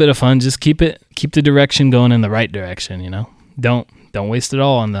 have a little bit of fun. Just keep the direction going in the right direction. You know, don't waste it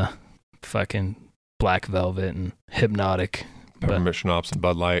all on the fucking Black Velvet and Hypnotic. Peppermint Schnapps and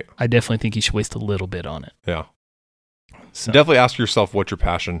Bud Light. I definitely think you should waste a little bit on it. Yeah. So definitely ask yourself what's your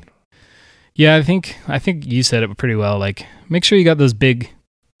passion. Yeah, I think you said it pretty well. Like, make sure you got those big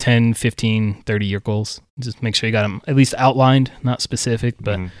 10, 15, 30-year goals. Just make sure you got them at least outlined, not specific,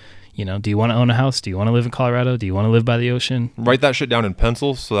 but, you know, do you want to own a house? Do you want to live in Colorado? Do you want to live by the ocean? Write that shit down in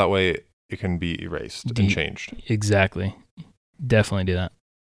pencil so that way it can be erased and changed. Exactly. Definitely do that.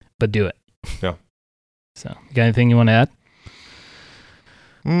 But do it. Yeah. So, you got anything you want to add?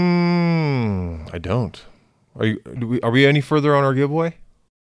 I don't. Are we any further on our giveaway?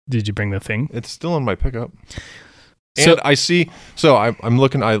 Did you bring the thing? It's still in my pickup. And I see. So I'm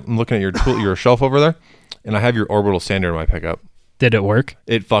looking at your tool, your shelf over there, and I have your orbital sander in my pickup. Did it work?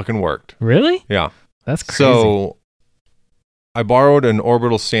 It fucking worked. Really? Yeah. That's crazy. So I borrowed an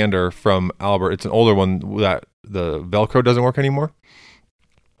orbital sander from Albert. It's an older one that the Velcro doesn't work anymore,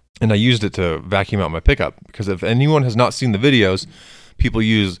 and I used it to vacuum out my pickup because if anyone has not seen the videos, people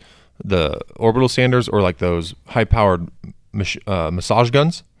use the orbital sanders or like those high-powered massage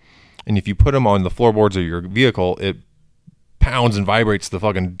guns. And if you put them on the floorboards of your vehicle, it pounds and vibrates the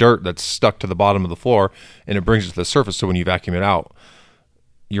fucking dirt that's stuck to the bottom of the floor, and it brings it to the surface. So when you vacuum it out,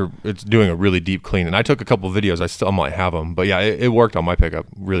 it's doing a really deep clean. And I took a couple of videos. I still might have them, but yeah, it worked on my pickup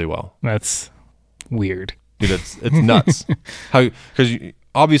really well. That's weird, dude. It's nuts. Because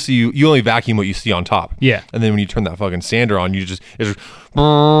obviously you only vacuum what you see on top. Yeah. And then when you turn that fucking sander on, it's just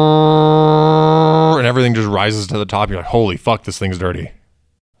and everything just rises to the top. You're like, holy fuck, this thing's dirty.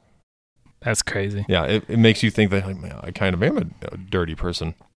 That's crazy. Yeah, it makes you think that like, man, I kind of am a dirty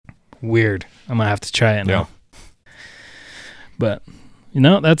person. Weird. I'm going to have to try it now. Yeah. But, you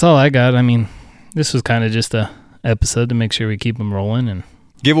know, that's all I got. I mean, this was kind of just a episode to make sure we keep them rolling. And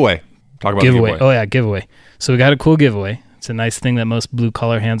giveaway. Talk about giveaway. Oh, yeah, giveaway. So we got a cool giveaway. It's a nice thing that most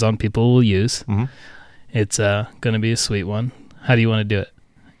blue-collar hands-on people will use. Mm-hmm. It's going to be a sweet one. How do you want to do it?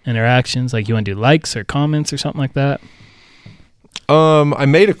 Interactions? Like you want to do likes or comments or something like that? I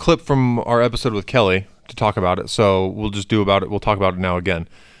made a clip from our episode with Kelly to talk about it, so we'll just do about it. We'll talk about it now again.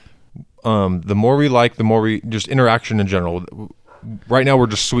 The more we like, the more we just interaction in general. Right now, we're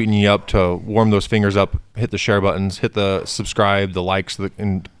just sweetening you up to warm those fingers up. Hit the share buttons, hit the subscribe, the likes,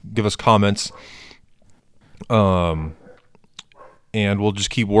 and give us comments. And we'll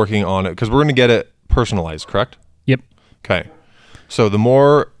just keep working on it because we're going to get it personalized. Correct? Yep. Okay. So the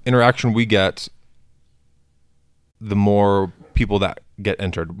more interaction we get, the more people that get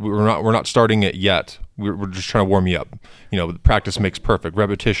entered. We're not starting it yet. We're just trying to warm you up. You know, practice makes perfect,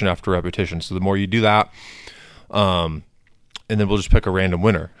 repetition after repetition. So the more you do that, and then we'll just pick a random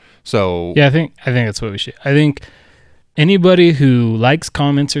winner. So yeah, I think that's what we should. I think anybody who likes,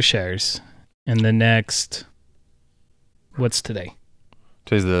 comments, or shares in the next, what's today?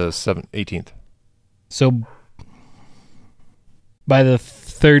 Today's the 18th. So by the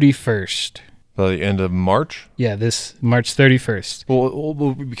 31st. By the end of March? Yeah, this March 31st. Well,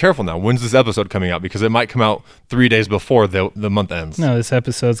 we'll be careful now. When's this episode coming out? Because it might come out 3 days before the month ends. No, this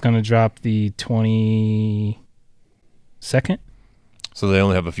episode's going to drop the 22nd. So they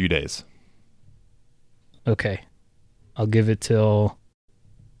only have a few days. Okay. I'll give it till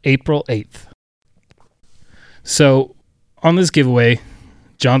April 8th. So on this giveaway,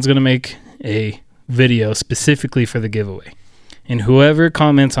 John's going to make a video specifically for the giveaway. And whoever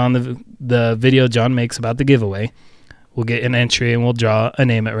comments on the video John makes about the giveaway will get an entry, and we'll draw a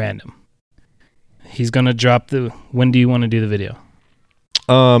name at random. He's going to drop when do you want to do the video?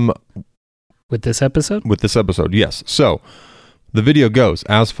 With this episode? With this episode, yes. So the video goes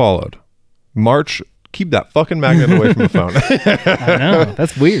as followed. March, keep that fucking magnet away from the phone. I know.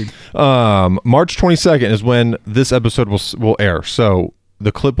 That's weird. March 22nd is when this episode will air. So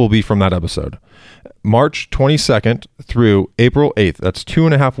the clip will be from that episode. March 22nd through April 8th. That's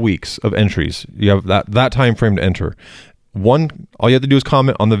 2.5 weeks of entries. You have that time frame to enter. All you have to do is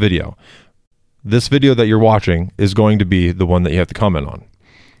comment on the video. This video that you're watching is going to be the one that you have to comment on.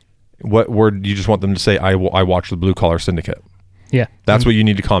 What word you just want them to say? I watch the Blue Collar Syndicate. Yeah. That's what you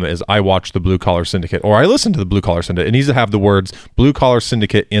need to comment is I watch the Blue Collar Syndicate, or I listen to the Blue Collar Syndicate. It needs to have the words Blue Collar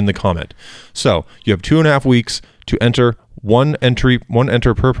Syndicate in the comment. So you have 2.5 weeks to enter. One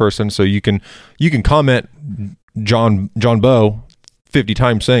enter per person. So you can comment John Bow 50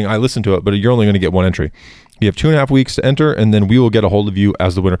 times saying I listened to it, but you're only going to get one entry. You have 2.5 weeks to enter, and then we will get a hold of you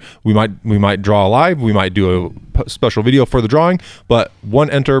as the winner. We might draw live. We might do a special video for the drawing, but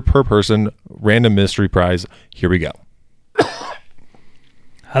one enter per person, random mystery prize. Here we go.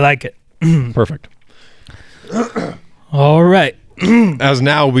 I like it. Perfect. All right. As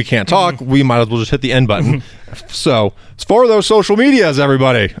now we can't talk, we might as well just hit the end button. So it's for those social medias,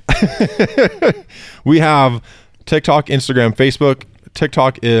 everybody. We have TikTok, Instagram, Facebook.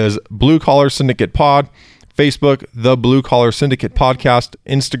 TikTok is Blue Collar Syndicate Pod. Facebook, the Blue Collar Syndicate Podcast.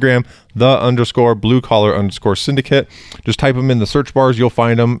 Instagram, the _Blue Collar _Syndicate. Just type them in the search bars. You'll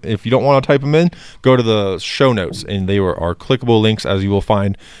find them. If you don't want to type them in, go to the show notes, and they are clickable links, as you will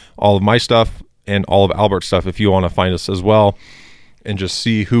find all of my stuff and all of Albert's stuff if you want to find us as well and just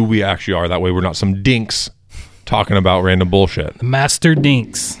see who we actually are. That way we're not some dinks talking about random bullshit. The Master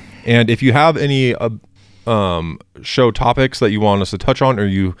Dinks. And if you have any show topics that you want us to touch on, or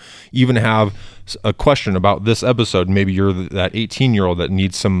you even have a question about this episode, maybe you're that 18-year-old that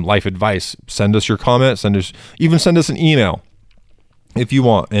needs some life advice, send us your comment, send us an email if you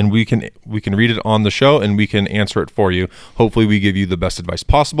want, and we can read it on the show and we can answer it for you. Hopefully we give you the best advice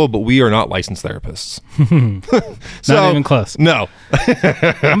possible, but we are not licensed therapists. Not even close. No.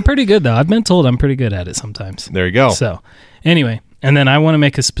 I'm pretty good though. I've been told I'm pretty good at it sometimes. There you go. So anyway, and then I want to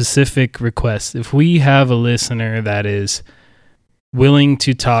make a specific request. If we have a listener that is willing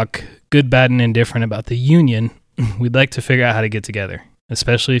to talk good, bad, and indifferent about the union, we'd like to figure out how to get together,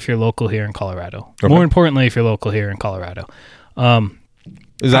 especially if you're local here in Colorado. Okay. More importantly, if you're local here in Colorado.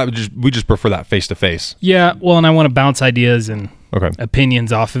 Is that we just prefer that face to face? Yeah. Well, and I want to bounce ideas and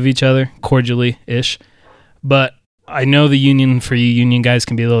opinions off of each other cordially-ish. But I know the union for you union guys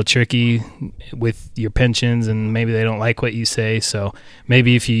can be a little tricky with your pensions, and maybe they don't like what you say. So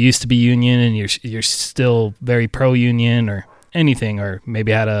maybe if you used to be union and you're still very pro-union or anything, or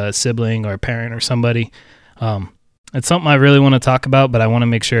maybe had a sibling or a parent or somebody, it's something I really want to talk about, but I want to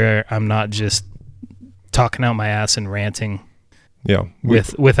make sure I'm not just talking out my ass and ranting. Yeah.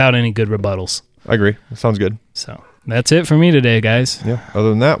 Without any good rebuttals. I agree. That sounds good. So that's it for me today, guys. Yeah. Other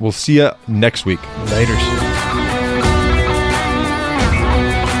than that, we'll see you next week. Later.